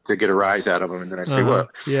course, to get a rise out of them. And then I say, well,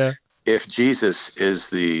 if Jesus is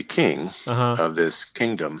the king of this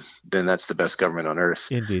kingdom, then that's the best government on earth.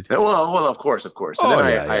 Indeed. Well, of course. And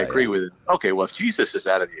then I agree with it. Okay, well, if Jesus is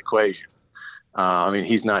out of the equation,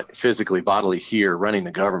 he's not physically, bodily here running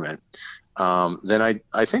the government, then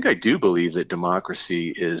I think I do believe that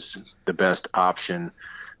democracy is the best option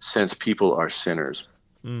since people are sinners.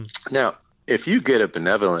 Now, if you get a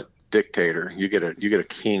benevolent dictator, you get a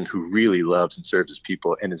king who really loves and serves his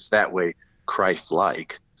people and is that way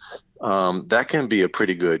Christ-like, that can be a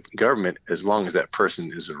pretty good government as long as that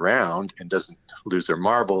person is around and doesn't lose their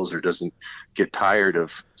marbles or doesn't get tired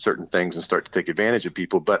of certain things and start to take advantage of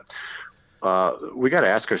people. But we got to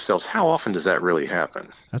ask ourselves, how often does that really happen?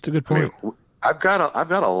 That's a good point. I mean, I've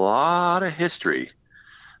got a lot of history,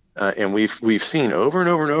 and we've seen over and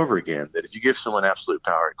over and over again that if you give someone absolute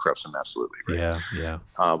power, it corrupts them absolutely. Right? Yeah.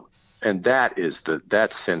 And that is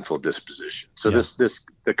that sinful disposition. So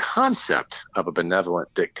the concept of a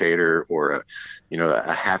benevolent dictator or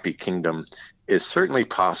a happy kingdom is certainly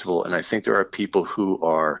possible, and I think there are people who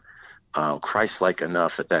are Christ-like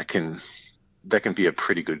enough that can be a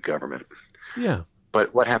pretty good government. Yeah.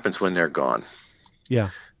 But what happens when they're gone? Yeah.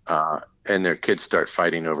 And their kids start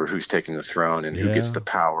fighting over who's taking the throne and who gets the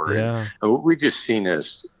power. Yeah. And we've just seen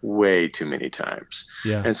this way too many times.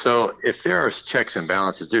 Yeah. And so if there are checks and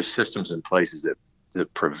balances, there's systems in places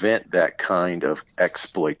that prevent that kind of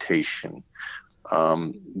exploitation.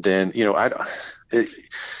 Then, you're going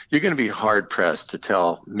to be hard pressed to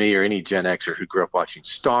tell me or any Gen Xer who grew up watching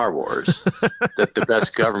Star Wars that the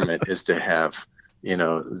best government is to have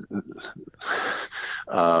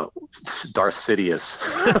Darth Sidious,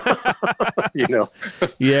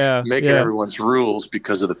 making everyone's rules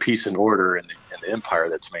because of the peace and order and the empire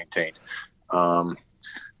that's maintained.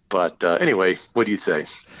 But anyway, what do you say?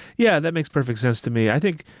 Yeah, that makes perfect sense to me. I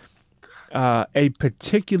think a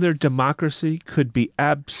particular democracy could be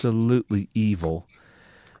absolutely evil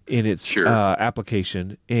in its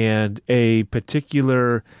application, and a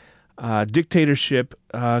particular dictatorship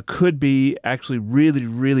could be actually really,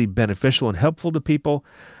 really beneficial and helpful to people.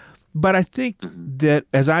 But I think that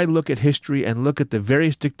as I look at history and look at the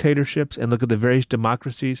various dictatorships and look at the various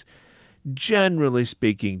democracies, generally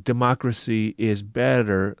speaking, democracy is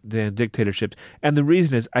better than dictatorships. And the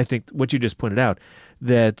reason is, I think, what you just pointed out,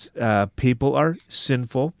 that people are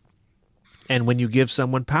sinful, and when you give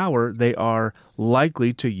someone power, they are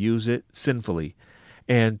likely to use it sinfully.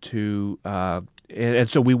 And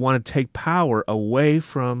so we want to take power away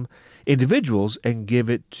from individuals and give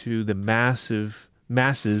it to the masses,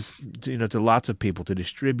 to lots of people to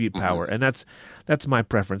distribute power. And that's my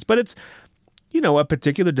preference. But it's, a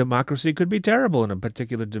particular democracy could be terrible and a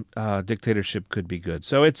particular dictatorship could be good.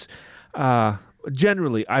 So it's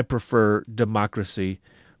generally I prefer democracy,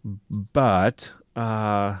 but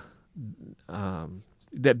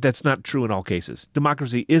that's not true in all cases.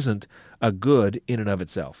 Democracy isn't a good in and of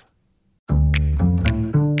itself.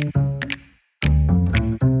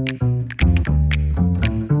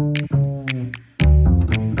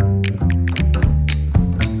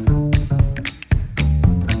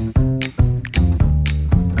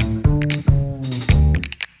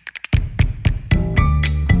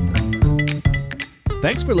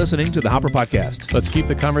 Thanks for listening to the Hopper Podcast. Let's keep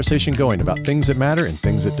the conversation going about things that matter and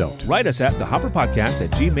things that don't. Write us at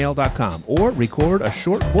thehopperpodcast@gmail.com or record a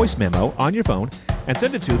short voice memo on your phone and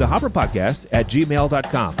send it to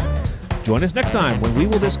thehopperpodcast@gmail.com. Join us next time when we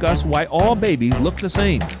will discuss why all babies look the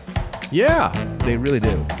same. Yeah. They really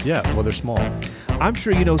do. Yeah, well, they're small. I'm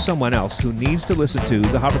sure you know someone else who needs to listen to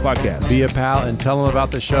the Hopper Podcast. Be a pal and tell them about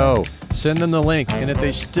the show. Send them the link, and if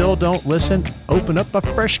they still don't listen, open up a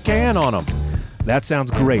fresh can on them. That sounds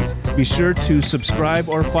great. Be sure to subscribe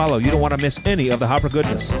or follow. You don't want to miss any of the Hopper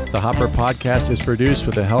goodness. The Hopper Podcast is produced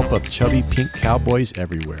with the help of chubby pink cowboys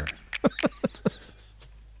everywhere.